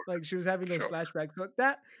 Sure. Like she was having those Sure. flashbacks. So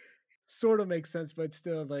that sort of makes sense, but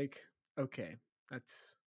still like okay. That's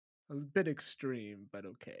a bit extreme, but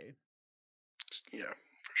okay. Yeah,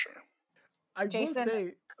 for sure. I will Jason-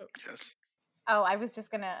 say Yes. Oh, I was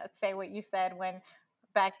just gonna say what you said when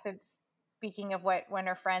back to speaking of when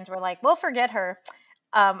her friends were like, "We'll forget her."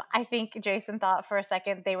 I think Jason thought for a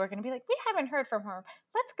second they were gonna be like, "We haven't heard from her.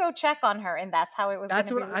 Let's go check on her," and that's how it was. that's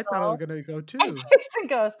gonna what be I thought I was resolved. gonna go too. And Jason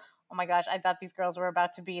goes, "Oh my gosh, I thought these girls were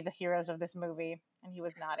about to be the heroes of this movie," and he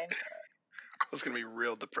was not into it. I was gonna be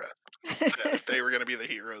real depressed if they were gonna be the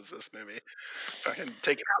heroes of this movie. Fucking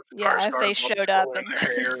taking out the Yeah, if they showed up in their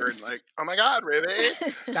hair and like, oh my god, Ruby.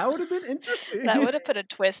 That would have been interesting. That would have put a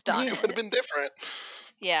twist on It it. would have been different.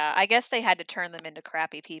 Yeah, I guess they had to turn them into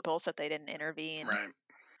crappy people so that they didn't intervene. Right.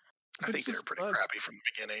 I It think they were just pretty sucks. crappy from the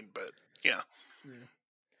beginning, but yeah.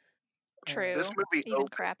 True. This movie Even opens,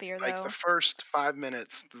 crappier like though. the first 5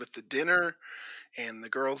 minutes with the dinner and the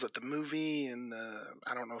girls at the movie and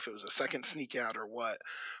I don't know if it was a second sneak out or what,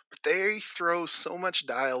 but they throw so much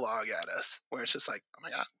dialogue at us where it's just like, oh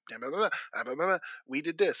my god, blah, blah, blah, blah, blah, blah, we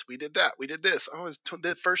did this, we did that, we did this. Oh, is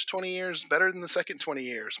the first 20 years better than the second 20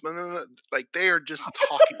 years? Blah, blah, blah. Like they are just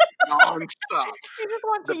talking nonstop. They just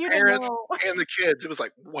want The you to parents know. and the kids. It was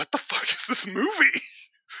like, what the fuck is this movie?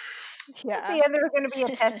 At Yeah. the end, there was going to be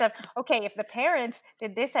a test of, okay, if the parents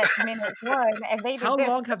did this at minute 1 and they did How this,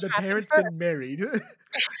 long have the which happened parents first? been married?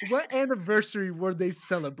 What anniversary were they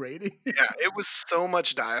celebrating? Yeah, it was so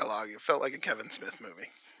much dialogue. It felt like a Kevin Smith movie,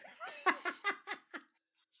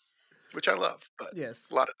 which I love, but Yes,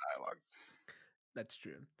 a lot of dialogue. that's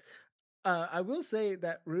true. I will say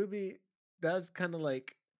that Ruby does kind of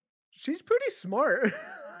like she's pretty smart.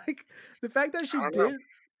 Like the fact that she I don't know. did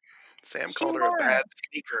Sam She called her a learned. bad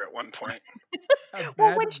sneaker at one point. a Well,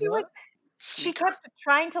 bad when she was, what? she Sneaker. kept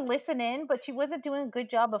trying to listen in, but she wasn't doing a good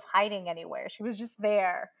job of hiding anywhere. She was just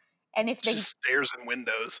there. And if they, Just stairs and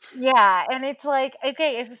windows. yeah, and it's like,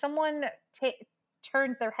 okay, if someone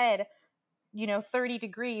turns their head, 30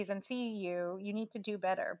 degrees and see you, you need to do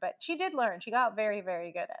better. But she did learn. She got very,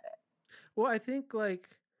 very good at it. Well, I think like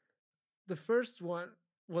the first one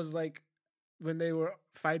was like when they were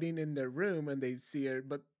fighting in their room and they see her,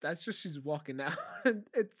 but that's just she's walking out. And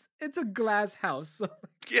it's a glass house, so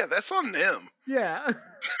Yeah, that's on them. yeah.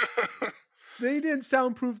 They didn't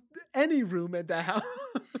soundproof any room at that house.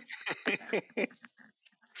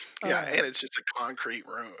 Yeah, Uh, and it's just a concrete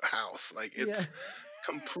house. Like yeah. it's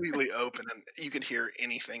completely open, and you could hear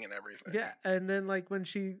anything and everything. Yeah, and then like when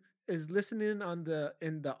she is listening in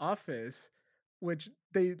the office, which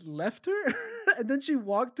they left her, and then she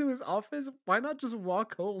walked to his office. Why not just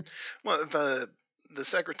walk home? Well, the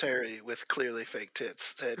secretary with clearly fake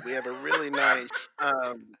tits said we have a really nice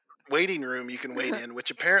waiting room you can wait in,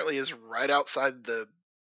 which apparently is right outside the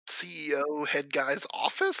CEO head guy's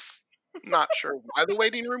office. Not sure why the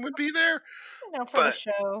waiting room would be there, You know, for the but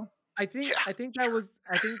show. I think yeah, I think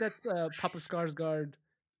that's Papa Skarsgård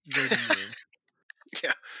waiting room.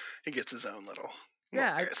 yeah, he gets his own little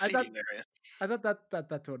Yeah, I thought seating area. I thought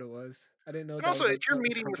that's what it was. I didn't know And that also, was if you're a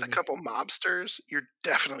meeting with a company. couple mobsters, you're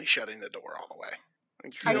definitely shutting the door all the way.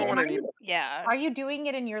 Like, True. you don't want Are any. you- Yeah. Are you doing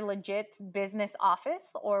it in your legit business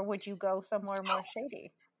office, or would you go somewhere more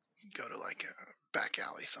shady? Go to like a back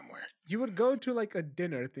alley somewhere. You would go to like a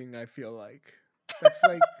dinner thing, I feel like. That's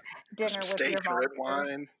like Dinner Some with steak your and red mobsters.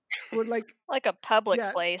 wine. would like Like a public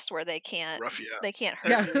Yeah. place where they can't Rough you up. hurt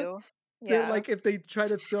Yeah. you. they're Yeah. like if they try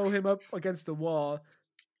to throw him up against the wall,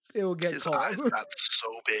 it will get His called. eyes got so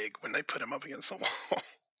big when they put him up against the wall.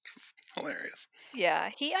 It was hilarious. Yeah,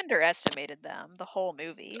 he underestimated them the whole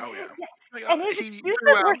movie. Oh yeah. Like, And his he excuses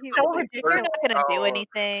threw were out so something ridiculous. They're not gonna do Oh,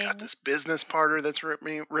 anything. got this business partner that's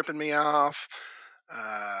ripping me off.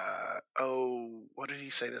 What did he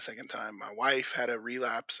say the second time? My wife had a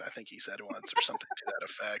relapse, I think he said once, or something to that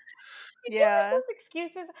effect. Yeah. Those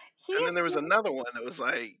excuses. And then there was another one that was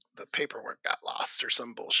like the paperwork got lost or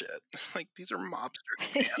some bullshit. Like these are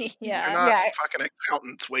mobsters, man. They're Yeah. not Yeah. fucking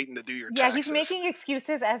accountants waiting to do your Yeah, taxes. he's making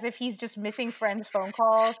excuses as if he's just missing friends' phone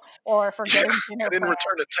calls or forgetting dinner I didn't plans.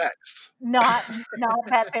 return a text. Not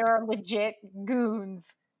that there are legit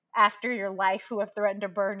goons after your life who have threatened to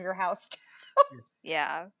burn your house down.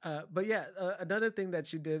 Yeah. But yeah, another thing that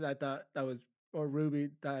she did, I thought that was, or Ruby,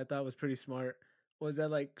 that I thought was pretty smart, was that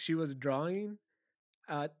like she was drawing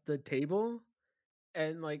at the table,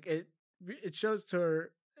 and like it shows to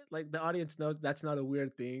her, like the audience knows that's not a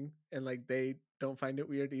weird thing, and like they don't find it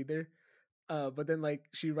weird either. But then like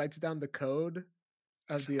she writes down the code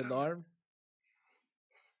of the alarm.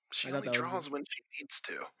 She I thought only that was draws when she needs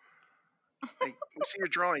to. Like we see her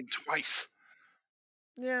drawing twice.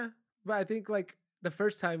 Yeah, but I think like the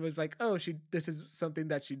first time was like, oh, this is something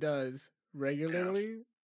that she does regularly,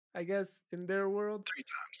 I guess, in their world.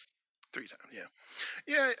 3 times, yeah.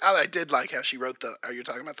 Yeah, I did like how she wrote are you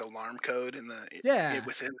talking about the alarm code in Yeah.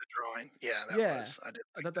 within the drawing? Yeah, that Yeah. was. I did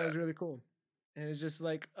I like thought that was really cool. And it's just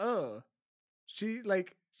like, oh, she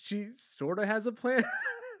sort of has a plan.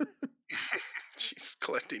 She's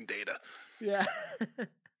collecting data. Yeah.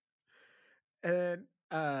 And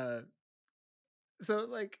so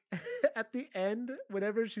like at the end,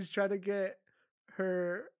 whenever she's trying to get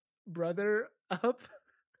her brother up,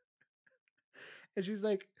 and she's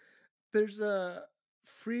like, there's a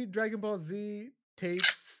free Dragon Ball Z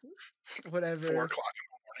tapes, whatever. 4 o'clock in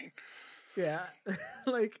the morning. Yeah.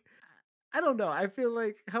 Like, I don't know. I feel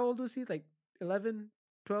like, how old was he? Like 11,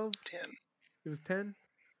 12? 10. He was 10?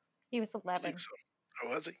 He was I 11. think so. Oh,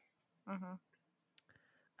 was he? Mm-hmm.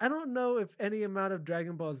 I don't know if any amount of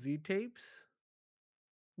Dragon Ball Z tapes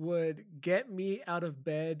would get me out of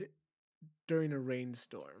bed during a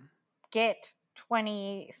rainstorm. Get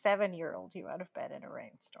 27-year-old you out of bed in a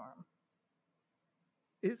rainstorm.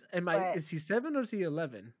 Is he 7 or is he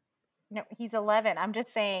 11? No, he's 11. I'm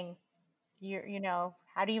just saying, you know,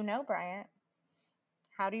 how do you know, Bryant?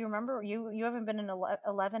 How do you remember? You haven't been in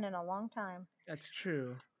 11 in a long time. That's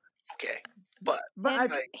true. Okay, but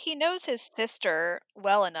And he knows his sister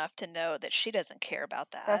well enough to know that she doesn't care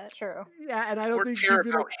about that. That's true. Yeah, and I don't or think care he'd be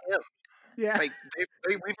about like, him. yeah. Like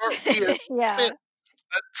we've already Yeah. spent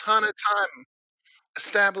a ton of time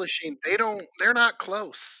establishing they're not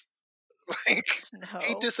close. Like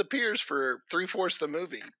he No. disappears for 3/4 of the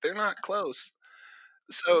movie. They're not close.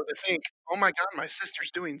 So to think, oh my god, my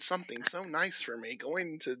sister's doing something so nice for me,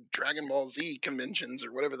 going to Dragon Ball Z conventions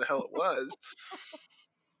or whatever the hell it was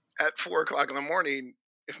at 4 o'clock in the morning.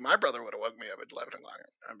 If my brother would have woke me up at 11 o'clock,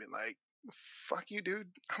 I'd be like, fuck you, dude.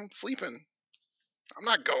 I'm sleeping. I'm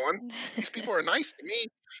not going. These people are nice to me.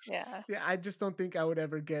 Yeah. Yeah, I just don't think I would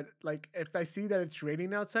ever get, like, if I see that it's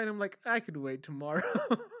raining outside, I'm like, I could wait tomorrow.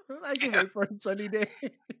 I can wait for a sunny day.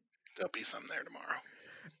 There'll be some there tomorrow.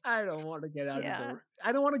 I don't want to get out Yeah.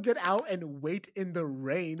 I don't want to get out and wait in the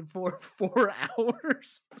rain for 4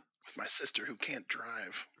 hours. With my sister who can't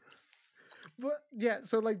drive. But yeah,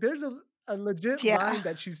 so like there's a legit Yeah. line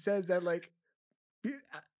that she says that like be-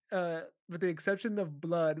 with the exception of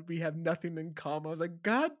blood, we have nothing in common. I was like,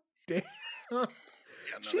 God damn.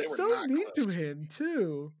 Yeah, no, they She's were so not mean to close. him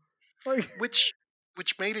too. Like Which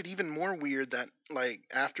made it even more weird that like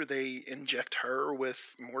after they inject her with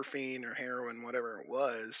morphine or heroin, whatever it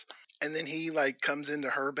was, and then he like comes into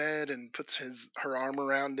her bed and puts her arm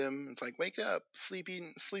around him. It's like, wake up,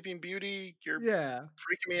 sleeping beauty, you're yeah.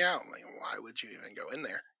 freaking me out. I'm like, why would you even go in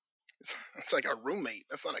there? It's like a roommate.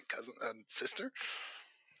 That's not a cousin, a sister.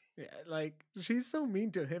 Yeah, like she's so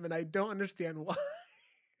mean to him and I don't understand why.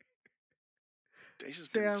 They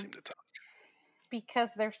just didn't Sam, seem to talk. Because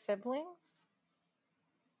they're siblings?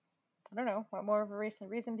 I don't know. What more of a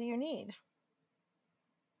reason do you need?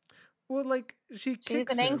 well like she She's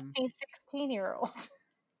kicks an him. angsty 16-year-old.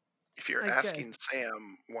 If you're I guess. asking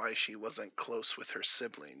Sam why she wasn't close with her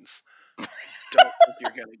siblings, I don't think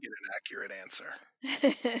you're going to get an accurate answer.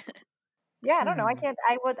 Yeah, I don't know. I Hmm. can't.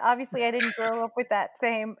 I would obviously. I didn't grow up with that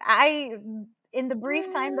same. In the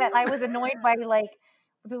brief time that I was annoyed by like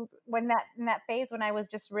when that in that phase when I was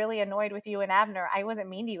just really annoyed with you and Abner, I wasn't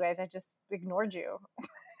mean to you guys. I just ignored you.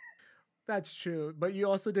 That's true, but you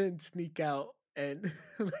also didn't sneak out and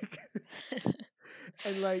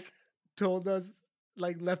like told us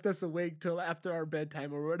like left us awake till after our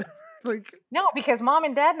bedtime or whatever. Like No, because mom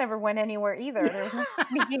and dad never went anywhere either. There was no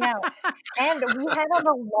sneaking out, and we had an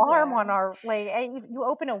alarm on our like. You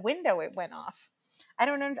open a window, it went off. I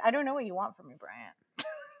don't know. I don't know what you want from me, Bryant.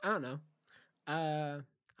 I don't know.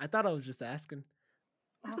 I thought I was just asking.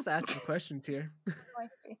 I'm just asking questions here. I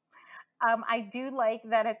see. I do like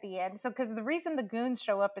that at the end. So, because the reason the goons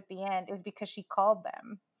show up at the end is because she called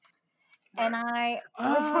them, and Right. I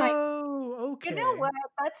was like, Oh, you okay. know what?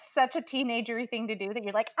 That's such a teenagery thing to do. That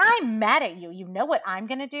you're like, I'm mad at you. You know what I'm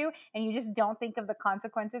gonna do, and you just don't think of the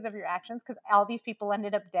consequences of your actions because all these people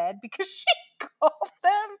ended up dead because she called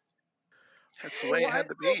them. That's the way it Well, had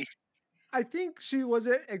to be. I think she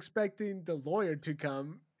wasn't expecting the lawyer to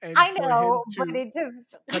come and I for him know, but to it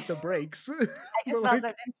just cut the brakes. I But just felt like,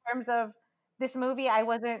 that in terms of this movie, I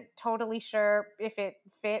wasn't totally sure if it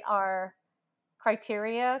fit our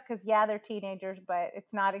criteria because yeah, they're teenagers, but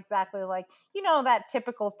it's not exactly like that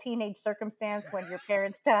typical teenage circumstance when your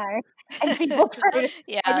parents die and people try to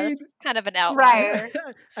Yeah, I mean, this is kind of an right. outlier.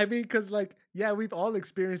 I mean, because like, yeah, we've all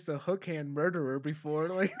experienced a hook hand murderer before.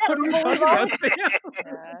 Like, Yeah, what are you but we've talking all about, Sam?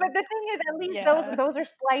 but the thing is, at least Yeah. those are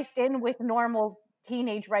spliced in with normal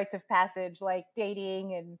teenage rites of passage, like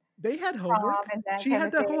dating and They had prom homework. and that She kind had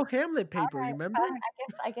of the thing. whole Hamlet All paper, right, remember? fine.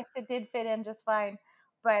 I guess it did fit in just fine.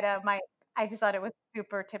 But I just thought it was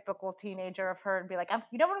super typical teenager of her to be like,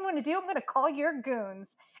 you know what I'm going to do? I'm going to call your goons,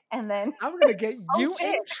 and then I'm gonna get oh you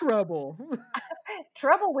shit, in trouble.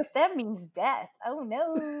 trouble with them means death. Oh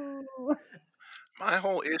no. My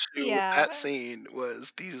whole issue with Yeah. that scene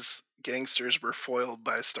was these gangsters were foiled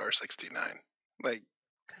by Star 69. Like,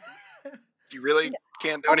 you really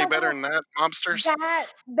can't do Oh any my better god. than that, mobsters?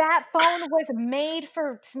 That phone was made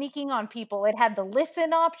for sneaking on people. It had the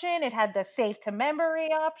listen option. It had the save to memory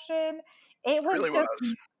option. It It was really just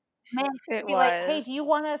was. meant to It be like, hey, was. do you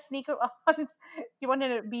want to sneak on? Do you want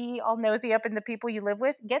to be all nosy up in the people you live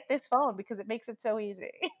with? Get this phone because it makes it so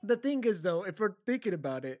easy. The thing is, though, if we're thinking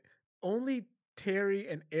about it, only Terry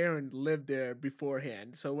and Aaron lived there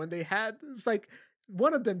beforehand. So when they had, it's like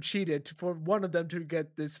one of them cheated for one of them to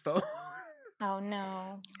get this phone. Oh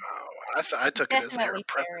no. Oh, I took it as they were Definitely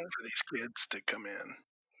prepping Terry. for these kids to come in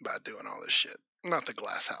by doing all this shit. Not the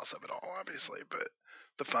glass house of it all, obviously, but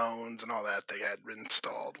the phones and all that they had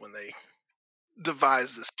installed when they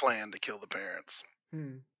devised this plan to kill the parents.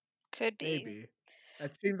 Could be. Maybe.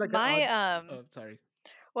 That seems like an My odd. Oh, sorry.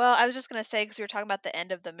 well, I was just gonna say because we were talking about the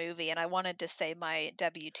end of the movie, and I wanted to say my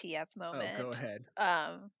WTF Oh, go moment ahead.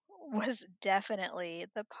 was definitely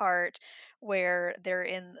the part where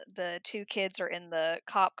the two kids are in the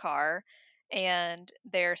cop car, and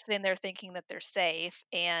they're sitting there thinking that they're safe,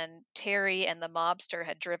 and Terry and the mobster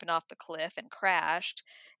had driven off the cliff and crashed,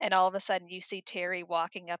 and all of a sudden you see Terry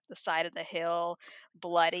walking up the side of the hill,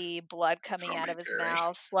 bloody, blood coming out Zombie of his Terry.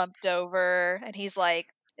 mouth, slumped over, and he's like,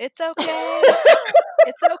 "It's okay."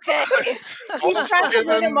 It's okay. He All's tried to win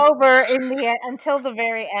forgiven. him over in the until the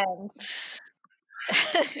very end.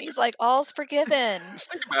 He's like, all's forgiven.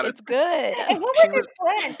 Just think about it. It's good. And what He was his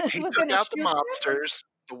plan? He He was took going to out the shoot them. mobsters.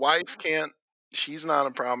 The wife can't. She's not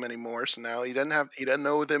a problem anymore. So now he doesn't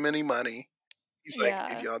owe them any money. He's like,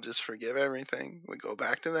 if Yeah. y'all just forgive everything, we go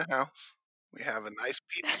back to the house. We have a nice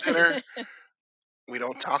pizza dinner. We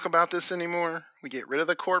don't talk about this anymore. We get rid of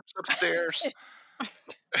the corpse upstairs.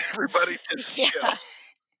 Everybody just chill. Yeah.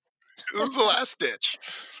 It was the last ditch.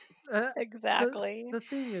 The Exactly. the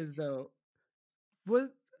thing is though,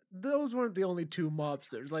 those weren't the only two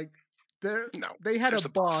mobsters. Like No, they had a there's a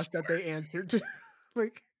boss boss that they answered to.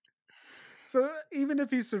 Like so, even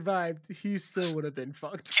if he survived, he still would have been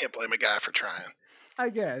fucked. Can't blame a guy for trying. I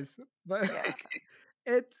guess, but Yeah.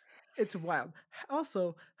 like, it's wild.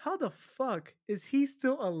 Also, how the fuck is he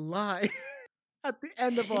still alive at the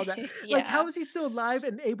end of all that? Like, how Yeah. is he still alive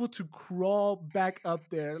and able to crawl back up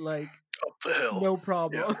there? Like, Up the hill. no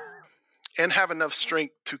problem. And have enough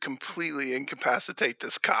strength to completely incapacitate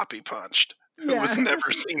this cop he punched, who was Yeah.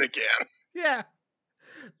 never seen again. Yeah,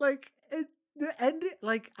 like the end.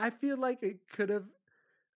 Like, I feel like it could have.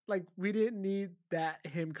 Like, we didn't need that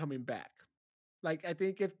him coming back. Like, I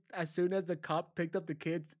think if as soon as the cop picked up the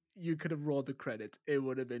kids, you could have rolled the credits. It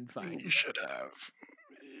would have been You fine. should have.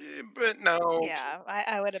 But no. Yeah,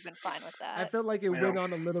 I would have been fine with I that. felt like it Well. went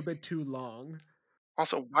on a little bit too long.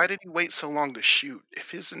 Also, why did he wait so long to shoot? If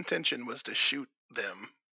his intention was to shoot them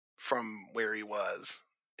from where he was,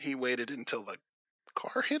 he waited until the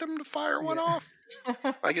car hit him to fire one Yeah. off.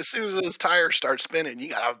 Like, as soon as those tires start spinning, you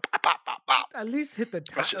gotta pop, pop, pop, pop. At least hit the That's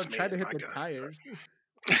tires. just me Try to and hit my the gun, but- tires.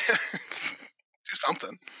 Do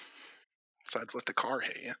something. Besides let the car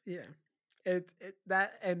hit you. Yeah.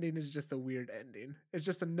 That ending is just a weird ending. It's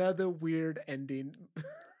just another weird ending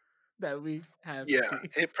that we have. Yeah, seen.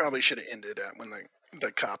 it probably should have ended at when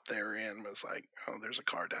the cop they were in was like, "Oh, there's a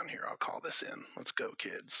car down here. I'll call this in. Let's go,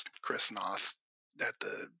 kids." Chris Noth at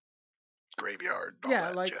the graveyard. All Yeah,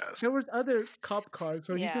 that like jazz. there was other cop cars,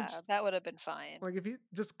 so he Yeah, could just, that would have been fine. like if he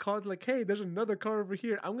just called like, "Hey, there's another car over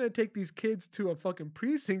here. I'm gonna take these kids to a fucking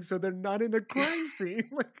precinct so they're not in a crime scene."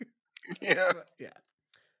 Like, Yeah. but, yeah.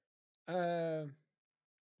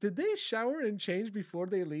 Did they shower and change before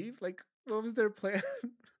they leave? Like, what was their plan?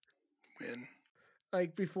 When?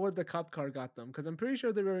 Like before the cop car got them, because I'm pretty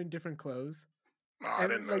sure they were in different clothes, Oh, I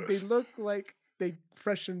didn't and like notice. they look like they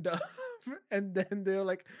freshened up, and then they're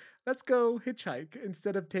like, "Let's go hitchhike"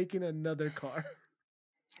 instead of taking another car.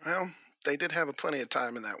 Well, they did have plenty of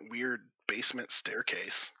time in that weird basement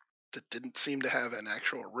staircase that didn't seem to have an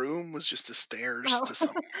actual room. Was just the stairs Oh, to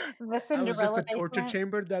somewhere. the That was just Cinderella a torture basement.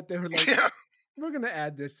 chamber that they were like, Yeah, "We're gonna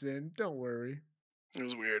add this in. Don't worry." it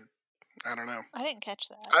was weird. I don't know. I didn't catch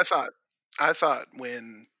that. I thought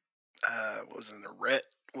when what was it, Rhett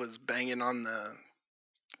was banging on the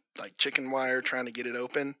like chicken wire trying to get it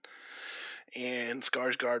open, and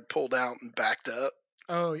Skarsgård pulled out and backed up,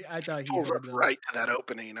 Oh, yeah, I thought he pulls up heard them. right to that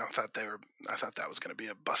opening. I thought that was going to be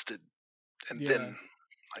a busted, and Yeah. then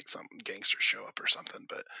like some gangsters show up or something.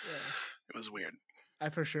 But Yeah. it was weird. I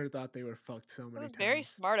for sure thought they were fucked so It many was times. very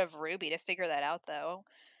smart of Ruby to figure that out, though.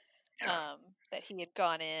 Yeah. That he had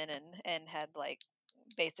gone in and had like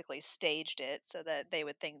basically staged it so that they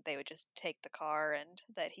would think they would just take the car and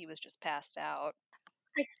that he was just passed out.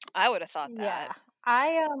 I would have thought Yeah, that.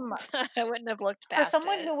 I I wouldn't have looked for past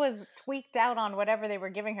someone it. who was tweaked out on whatever they were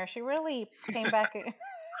giving her, she really came back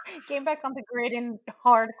came back on the grid in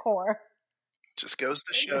hardcore. Just goes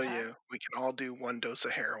to show Yeah. you we can all do one dose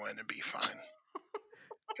of heroin and be fine.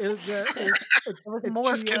 It was the It was it's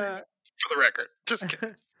more just kidding. the For the record, just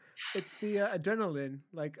kidding. it's the adrenaline,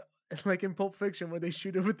 like in Pulp Fiction where they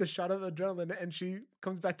shoot her with the shot of adrenaline and she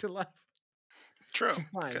comes back to life. True. She's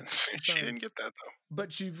fine. Okay. She's She fine. didn't get that though.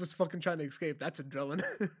 But she was fucking trying to escape. That's adrenaline.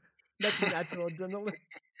 That's natural adrenaline.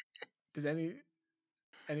 Does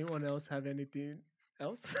anyone else have anything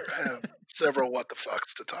else? I have several what the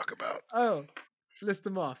fucks to talk about. Oh, list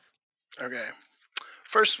them off. Okay.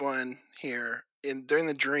 First one here during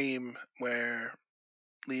the dream where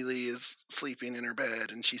Lily is sleeping in her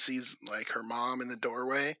bed and she sees like her mom in the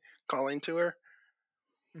doorway calling to her.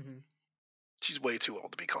 Hmm. She's way too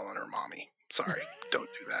old to be calling her mommy. Sorry, don't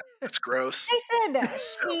do that. That's gross. Jason,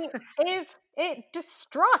 she is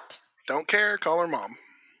distraught. Don't care. Call her mom.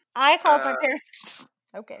 I called my parents.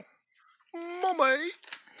 Okay, Mommy.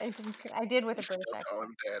 I did with a You still British call accent.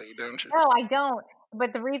 him daddy, don't you? No, I don't.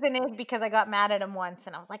 But the reason is because I got mad at him once,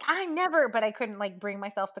 and I was like, I never. But I couldn't like bring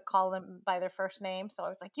myself to call them by their first name, so I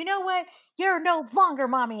was like, you know what? You're no longer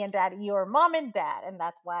mommy and daddy. You're mom and dad, and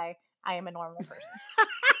that's why I am a normal person.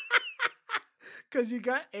 Because you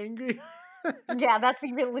got angry. Yeah, that's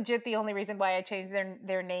legit the only reason why I changed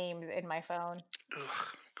their names in my phone. Ugh,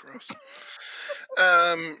 gross.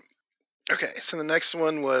 Okay, so the next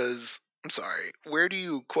one was, I'm sorry, where do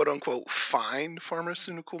you quote unquote find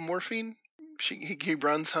pharmaceutical morphine? He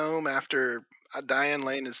runs home after Diane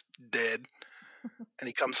Lane is dead, and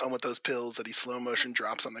he comes home with those pills that he slow motion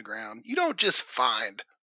drops on the ground. You don't just find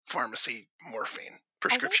pharmacy morphine.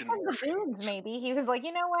 prescription from the morphine. Goons, maybe. He was like,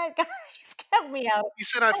 you know what, guys, help me out. He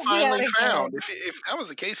said, "I Help me out finally found." again. If that was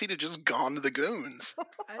the case, he'd have just gone to the Goons.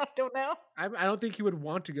 I don't know. I don't think he would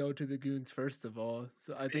want to go to the Goons first of all.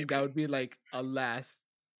 So I think that Maybe. would be like a last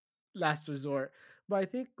resort. But I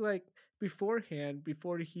think like beforehand,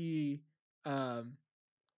 before he um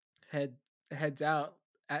heads out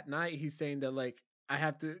at night, he's saying that like I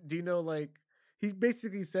have to. Do you know like he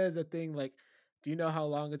basically says a thing like, "Do you know how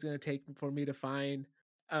long it's gonna take for me to find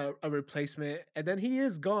a replacement?" And then he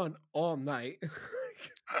is gone all night.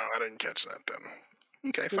 Oh, I didn't catch that then.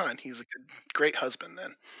 Okay, So- fine. He's a great husband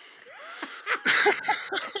then.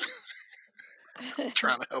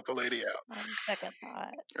 Trying to help a lady out. On second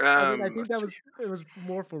thought. I mean, I think Let's that see. was it was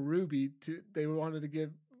more for Ruby to. They wanted to give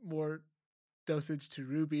more dosage to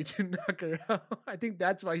Ruby to knock her out. I think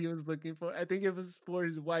that's why he was looking for. I think if it was for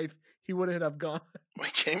his wife, he wouldn't have gone. Well,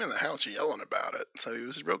 he came in the house yelling about it, so he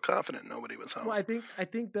was real confident nobody was home. Well, I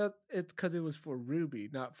think that it's because it was for Ruby,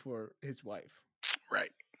 not for his wife. Right.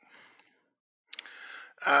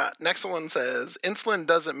 Next one says, insulin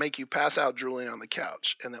doesn't make you pass out drooling on the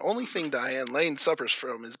couch, and the only thing Diane Lane suffers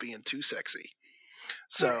from is being too sexy.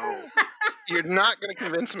 So you're not going to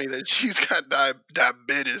convince me that she's got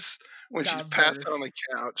diabetes when she's passed out on the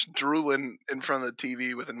couch, drooling in front of the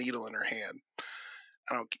TV with a needle in her hand.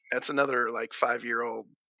 That's another like 5-year-old.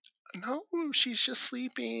 No, she's just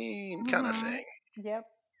sleeping kind of thing. Yep.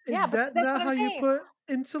 Is Yeah, but that that's not what I'm how you saying. put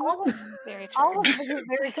insulin? All of, Very true. all of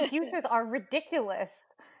their excuses are ridiculous.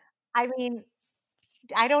 I mean,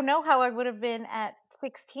 I don't know how I would have been at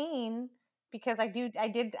 16 because I do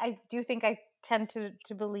think I tend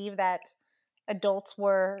to believe that adults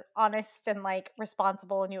were honest and like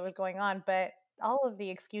responsible and knew what was going on, but all of the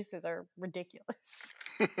excuses are ridiculous.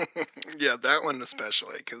 Yeah, that one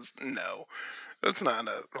especially, because no, that's not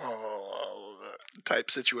a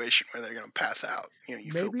type situation where they're going to pass out. You know,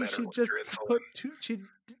 you feel Maybe better she with just your insulin. put too.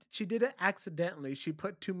 She did it accidentally. She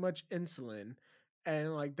put too much insulin,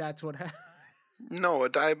 and like that's what happened. No, a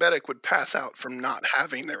diabetic would pass out from not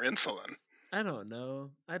having their insulin. I don't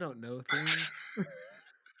know. I don't know things.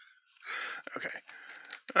 Okay.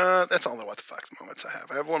 That's all the what the fuck moments I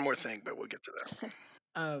have. I have one more thing, but we'll get to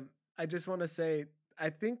that. I just want to say, I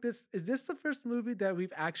think this is the first movie that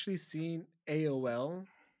we've actually seen AOL.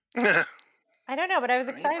 I don't know, but I was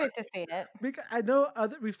I mean, excited to see it. Because I know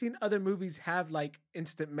we've seen other movies have like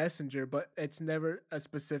instant messenger, but it's never a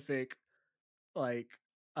specific like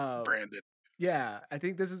branded. Yeah, I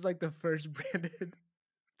think this is like the first branded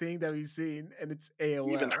thing that we've seen, and it's AOL.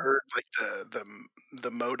 You even heard like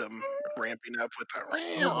the modem ramping up with the.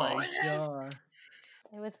 Oh my god!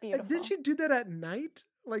 It was beautiful. Did she do that at night?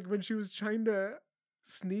 Like when she was trying to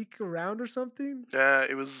sneak around or something? Yeah,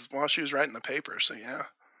 it was while she was writing the paper. So yeah.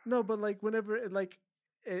 No, but like whenever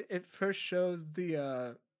it first shows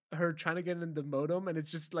the her trying to get in the modem, and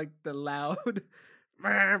it's just like the loud.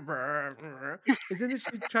 Isn't it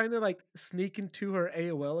she trying to like sneak into her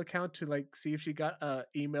AOL account to like see if she got a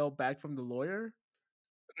email back from the lawyer?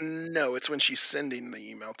 No, it's when she's sending the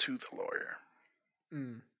email to the lawyer.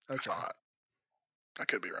 I Okay. thought. I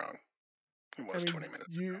could be wrong. It was 20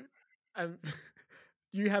 minutes ago.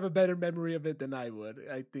 You have a better memory of it than I would,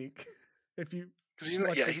 I think. If you Because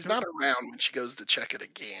watch he's not around when she goes to check it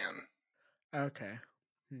again, Okay.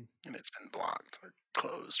 and it's been blocked or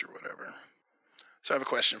closed or whatever. So I have a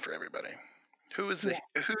question for everybody. Who is the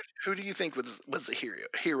who do you think was the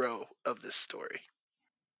hero of this story?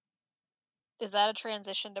 Is that a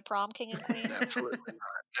transition to prom king and queen? Absolutely not.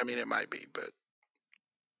 I mean, it might be, but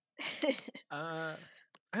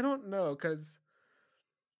I don't know, because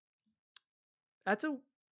that's a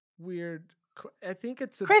weird. I think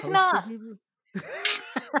it's Chris supposed Knopf. to be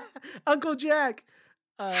Uncle Jack.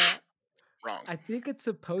 wrong. I think it's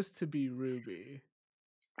supposed to be Ruby.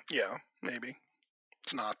 Yeah, maybe.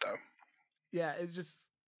 It's not though. Yeah, it's just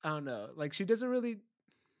I don't know. Like she doesn't really.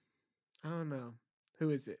 I don't know. Who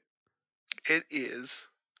is it? It is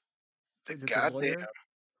the Is it the goddamn lawyer?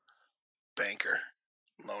 banker,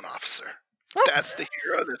 loan officer. That's the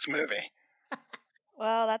hero of this movie.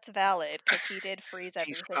 Well, that's valid because he did freeze He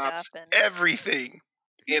everything stops up and everything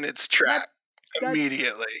in its track that's-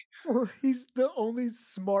 immediately. Well, he's the only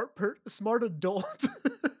smart adult.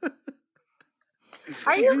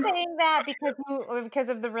 Are you saying that because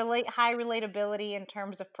of the high relatability in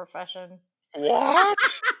terms of profession? What?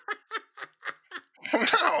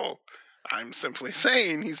 No. I'm simply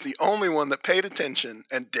saying he's the only one that paid attention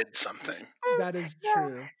and did something. That is No,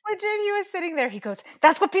 true. legit, he was sitting there. He goes,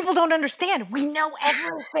 "That's what people don't understand. We know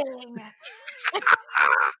everything."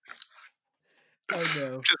 Oh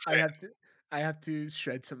no, Just saying. I have to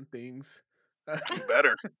shred some things. You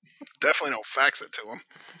better. Definitely don't fax it to him.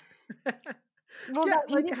 Well, Yeah,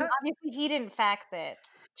 no, like, obviously he didn't fax it.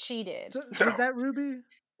 She did. so, No. was that Ruby?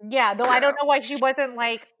 Yeah, though I don't Yeah. know why she wasn't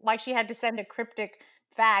like why she had to send a cryptic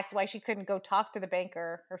fax, why she couldn't go talk to the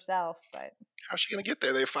banker herself, but How's she gonna get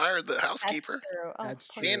there? They fired the that's housekeeper, true. Oh, That's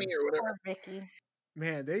poor, true. Danny or whatever. poor Vicky.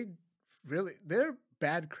 Man, they're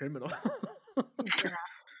bad criminal. Yeah.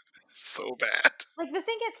 So bad. Like the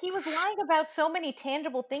thing is, he was lying about so many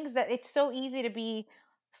tangible things that it's so easy to be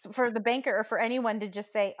for the banker or for anyone to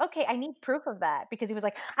just say, "Okay, I need proof of that," because he was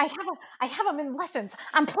like, I have them in lessons.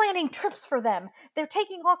 I'm planning trips for them. They're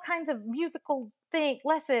taking all kinds of musical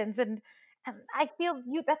lessons, and I feel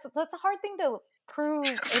that's a hard thing to prove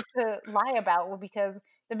or to lie about because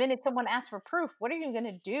the minute someone asks for proof, what are you going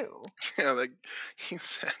to do? Yeah, like he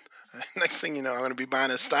said. Next thing you know, I'm gonna be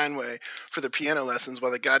buying a Steinway for the piano lessons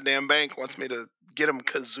while the goddamn bank wants me to get him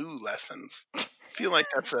kazoo lessons. I feel like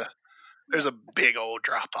there's a big old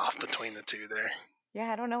drop off between the two there. Yeah,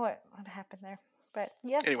 I don't know what happened there, but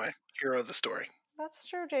yes, Anyway, hero of the story. that's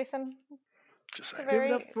true, Jason. Just It's a saying. Give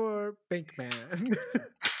it up very for Bankman.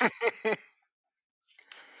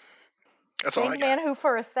 That's all I got. Bankman, who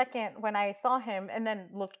for a second when I saw him and then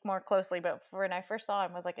looked more closely, but when I first saw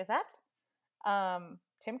him, was like, "Is that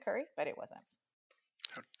Tim Curry?" But it wasn't.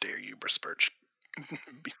 How dare you besmirch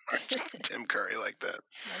Tim Curry like that?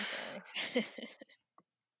 Tim Curry.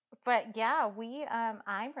 But yeah,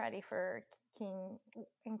 I'm ready for King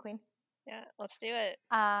and Queen. Yeah, let's do it.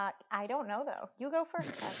 I don't know though. You go first,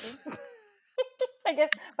 Cassie. I guess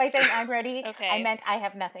by saying I'm ready, I Okay. meant I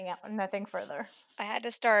have nothing further. I had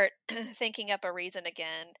to start thinking up a reason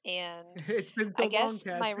again, and It's been I so long, guess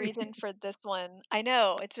my Cassie. reason for this one, I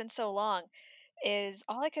know, it's been so long, is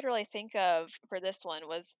all I could really think of for this one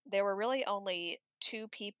was there were really only two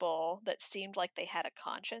people that seemed like they had a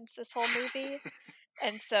conscience this whole movie.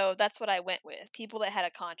 And so that's what I went with, people that had a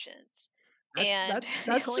conscience. And the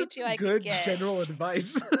That's only just two I could good get, general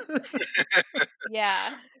advice.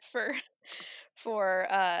 yeah, for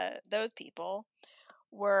those people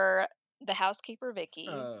were the housekeeper Vicky,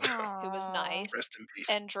 who was Aw. nice Rest in peace.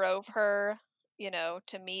 and drove her,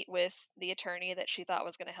 to meet with the attorney that she thought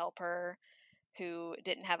was going to help her, who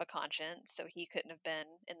didn't have a conscience, so he couldn't have been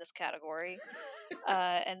in this category.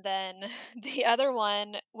 And then the other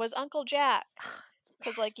one was Uncle Jack,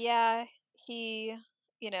 because yeah, he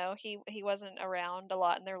he wasn't around a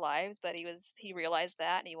lot in their lives, but he realized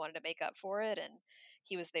that and he wanted to make up for it, and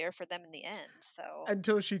he was there for them in the end. So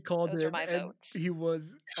Until she called those are him my and votes. he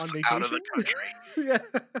was on Just out of vacation. the country.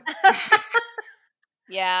 Yeah.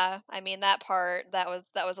 Yeah, I mean that part that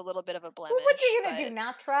was a little bit of a blemish. Well, what you gonna do? but-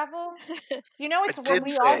 Not travel? You know, it's I what did we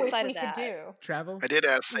say- all wish Outside we of could that. do. Travel. I did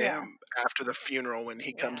ask Sam Yeah. after the funeral when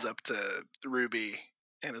he comes Yeah. up to Ruby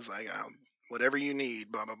and is like, whatever you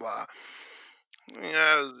need, blah, blah, blah.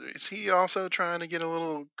 Yeah, is he also trying to get a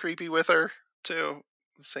little creepy with her, too?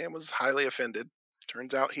 Sam was highly offended.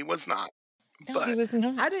 Turns out he was not. But was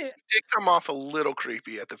not. I didn't. he did come off a little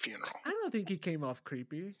creepy at the funeral. I don't think he came off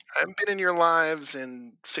creepy. I haven't been in your lives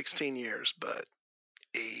in 16 years, but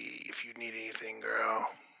hey, if you need anything, girl,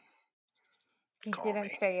 He call didn't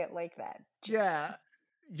me. say it like that. Jason. Yeah,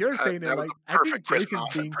 you're saying it that was like a I think perfect Chris Jason's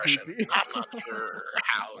Noth being impression. creepy. I'm not sure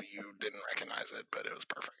how you didn't recognize it, but it was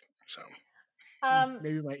perfect. So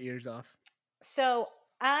Maybe my ears off. So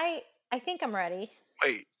I think I'm ready.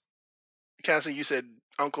 wait, Cassie, you said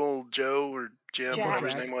Uncle Joe or Jim, Jack. whatever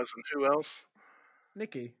his name was, and who else?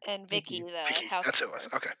 Nikki. And Vicky, the Vicky. housekeeper. That's who it was.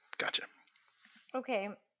 Okay, gotcha. Okay.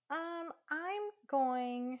 I'm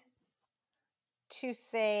going to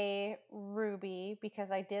say Ruby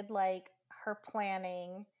because I did like her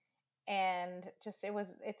planning and just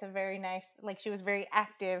it's a very nice, like she was very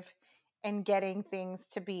active in getting things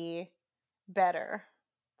to be better.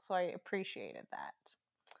 So I appreciated that.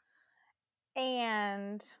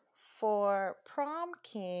 And for Prom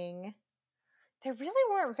King, there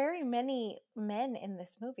really weren't very many men in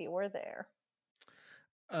this movie, were there?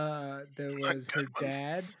 There Not was her good ones.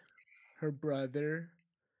 dad, her brother,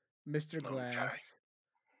 Mr. Lone guy. Glass,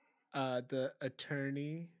 the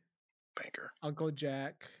attorney, Banker. Uncle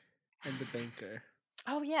Jack, and the banker.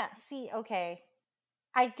 Oh yeah, see, okay.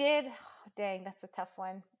 I did dang, that's a tough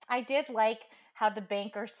one. I did like how the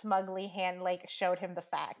banker smugly showed him the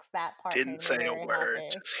facts. That part made Didn't me say a very word, happy.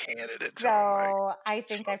 just handed it to him like, So I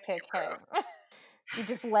think I "Fuck you, pick bro." him. You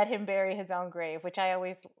just let him bury his own grave, which I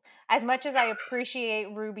always, as much as I appreciate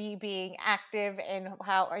Ruby being active in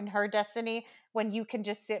her destiny, when you can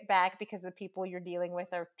just sit back because the people you're dealing with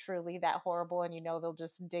are truly that horrible and they'll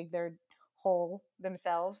just dig their hole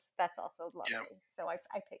themselves, that's also lovely. Yeah. So I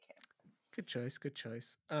pick him. Good choice. Good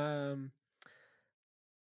choice.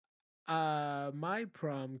 My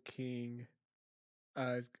prom king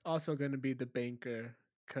is also gonna be the banker,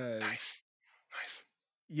 cause Nice. Nice.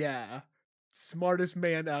 yeah, smartest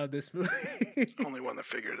man out of this movie. Only one that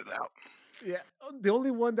figured it out. Yeah, the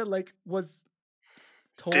only one that like was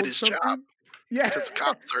Did told his job. something. Yeah, Because the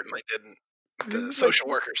cop certainly didn't. The like social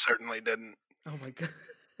worker certainly didn't. oh my god.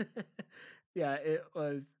 Yeah, it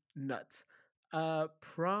was nuts.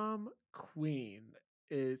 Prom queen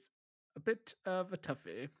is a bit of a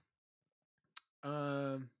toughie.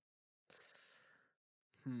 Um,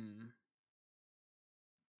 hmm.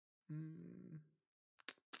 Hmm.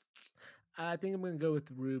 I think I'm gonna go with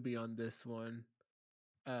Ruby on this one.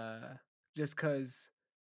 Just cause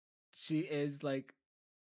she is like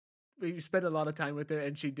we spent a lot of time with her,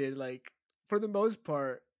 and she did like for the most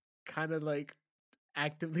part kind of like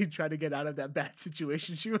actively try to get out of that bad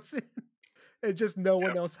situation she was in. And just no one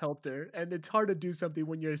Yep. else helped her, and it's hard to do something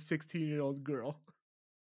when you're a 16-year-old girl.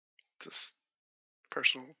 Just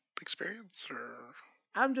personal experience, or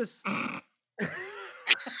I'm just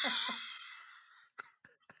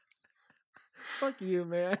fuck you,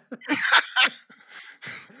 man.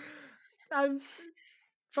 I'm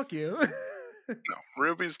fuck you. no.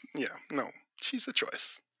 Ruby's no. She's a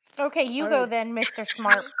choice. Okay, you All go right. then, Mr.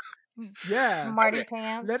 Smart. Yeah. Smarty Okay.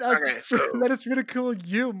 pants. Okay, so let us ridicule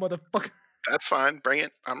you, motherfucker. that's fine. Bring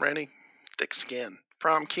it. I'm ready. Thick skin.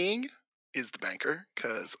 Prom king is the banker,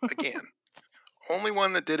 because again, only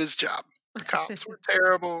one that did his job. The cops were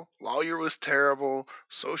terrible. Lawyer was terrible.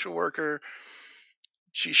 Social worker,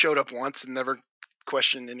 she showed up once and never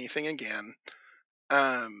questioned anything again.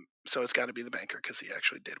 So it's got to be the banker because he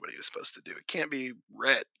actually did what he was supposed to do. It can't be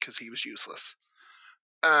Rhett because he was useless.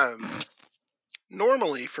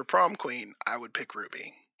 Normally for prom queen, I would pick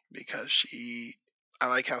Ruby because I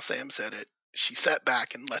like how Sam said it. She sat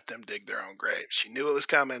back and let them dig their own grave. She knew it was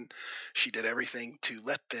coming. She did everything to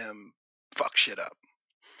let them fuck shit up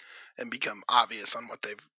and become obvious on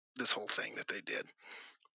this whole thing that they did.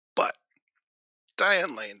 But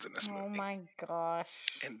Diane Lane's in this Oh movie, my gosh.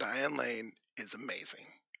 and Diane Lane is amazing.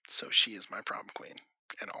 So she is my prom queen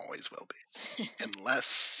and always will be,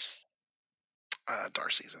 unless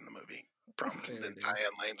Darcy's in the movie prom. There Then it is. Diane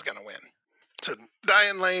Lane's gonna win. So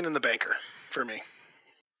Diane Lane and the banker for me,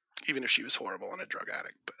 even if she was horrible and a drug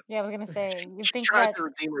addict. But Yeah, I was gonna say, you she think tried that to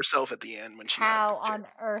redeem herself at the end when she got how up to jail. on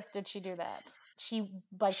earth did she do that? She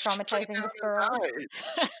like She laid traumatizing down this and girl?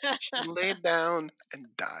 died. She laid down and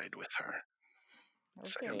died with her.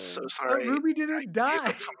 It's like, I'm so Okay. sorry. Ruby I didn't gave die.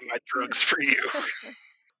 up some of my drugs for you.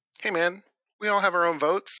 Hey man, we all have our own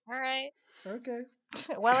votes. All right. Okay.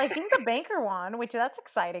 Well, I think the banker won, which that's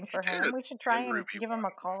exciting for He him. did. We should try And and Ruby give him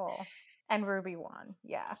a call. And Ruby won,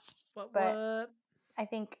 yeah. What? But I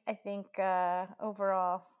think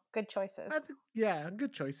overall good choices. Yeah,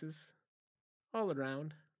 good choices all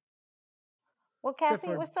around. Well, Except Cassie,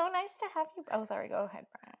 it for- was so nice to have you. Oh, sorry. Go ahead,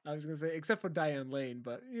 Brian. I was gonna say, except for Diane Lane,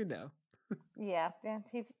 but you know. Yeah,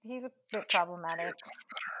 he's a bit Don't you dare problematic. talk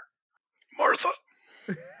about her.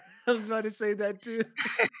 Martha. I was about to say that too.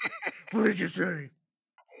 What did you say?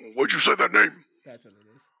 Why'd you say that name? That's what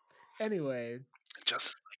it is. Anyway,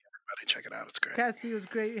 Just like everybody, check it out. It's great. Cassie, it was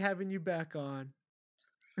great having you back on.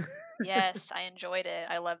 Yes, I enjoyed it.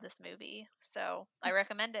 I love this movie, so I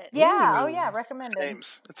recommend it. Yeah. Oh, Ooh. yeah. Recommended.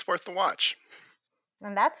 James, it's worth the watch.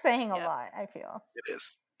 And that's saying a Yep. lot. I feel. It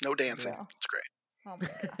is. No dancing. Yeah. It's great. Oh my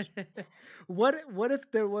gosh. What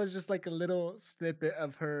if there was just like a little snippet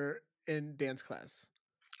of her in dance class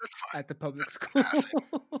That's fine. at the public That's school? passing.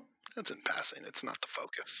 That's in passing. It's not the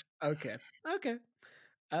focus. Okay.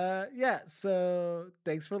 Yeah, so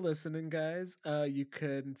thanks for listening, guys. You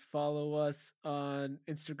can follow us on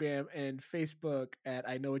Instagram and Facebook at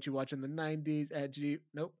I Know What You Watch in the 90s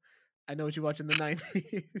I Know What You Watch in the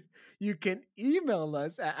 90s. You can email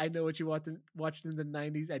us at I Know What You Watched in the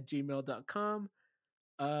 90s at gmail.com.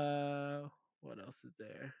 What else is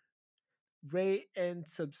there? Rate and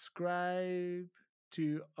subscribe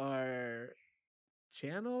to our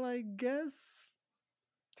channel, I guess.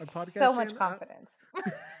 Our podcast So much channel. confidence.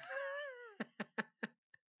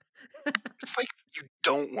 It's like you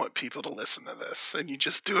don't want people to listen to this, and you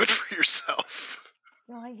just do it for yourself.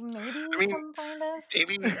 You're like, maybe I mean, come find us.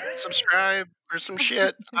 maybe subscribe or some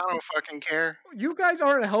shit. I don't fucking care. You guys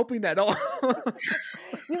aren't helping at all.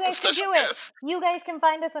 You guys can Special do it. guest. You guys can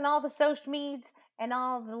find us on all the social medias and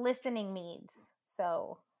all the listening medias.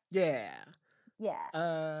 So Yeah.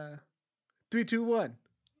 yeah. 3, 2, 1.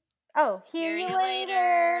 Oh, hear you later.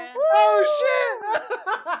 later. Oh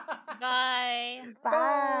shit! Bye.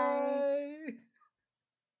 Bye.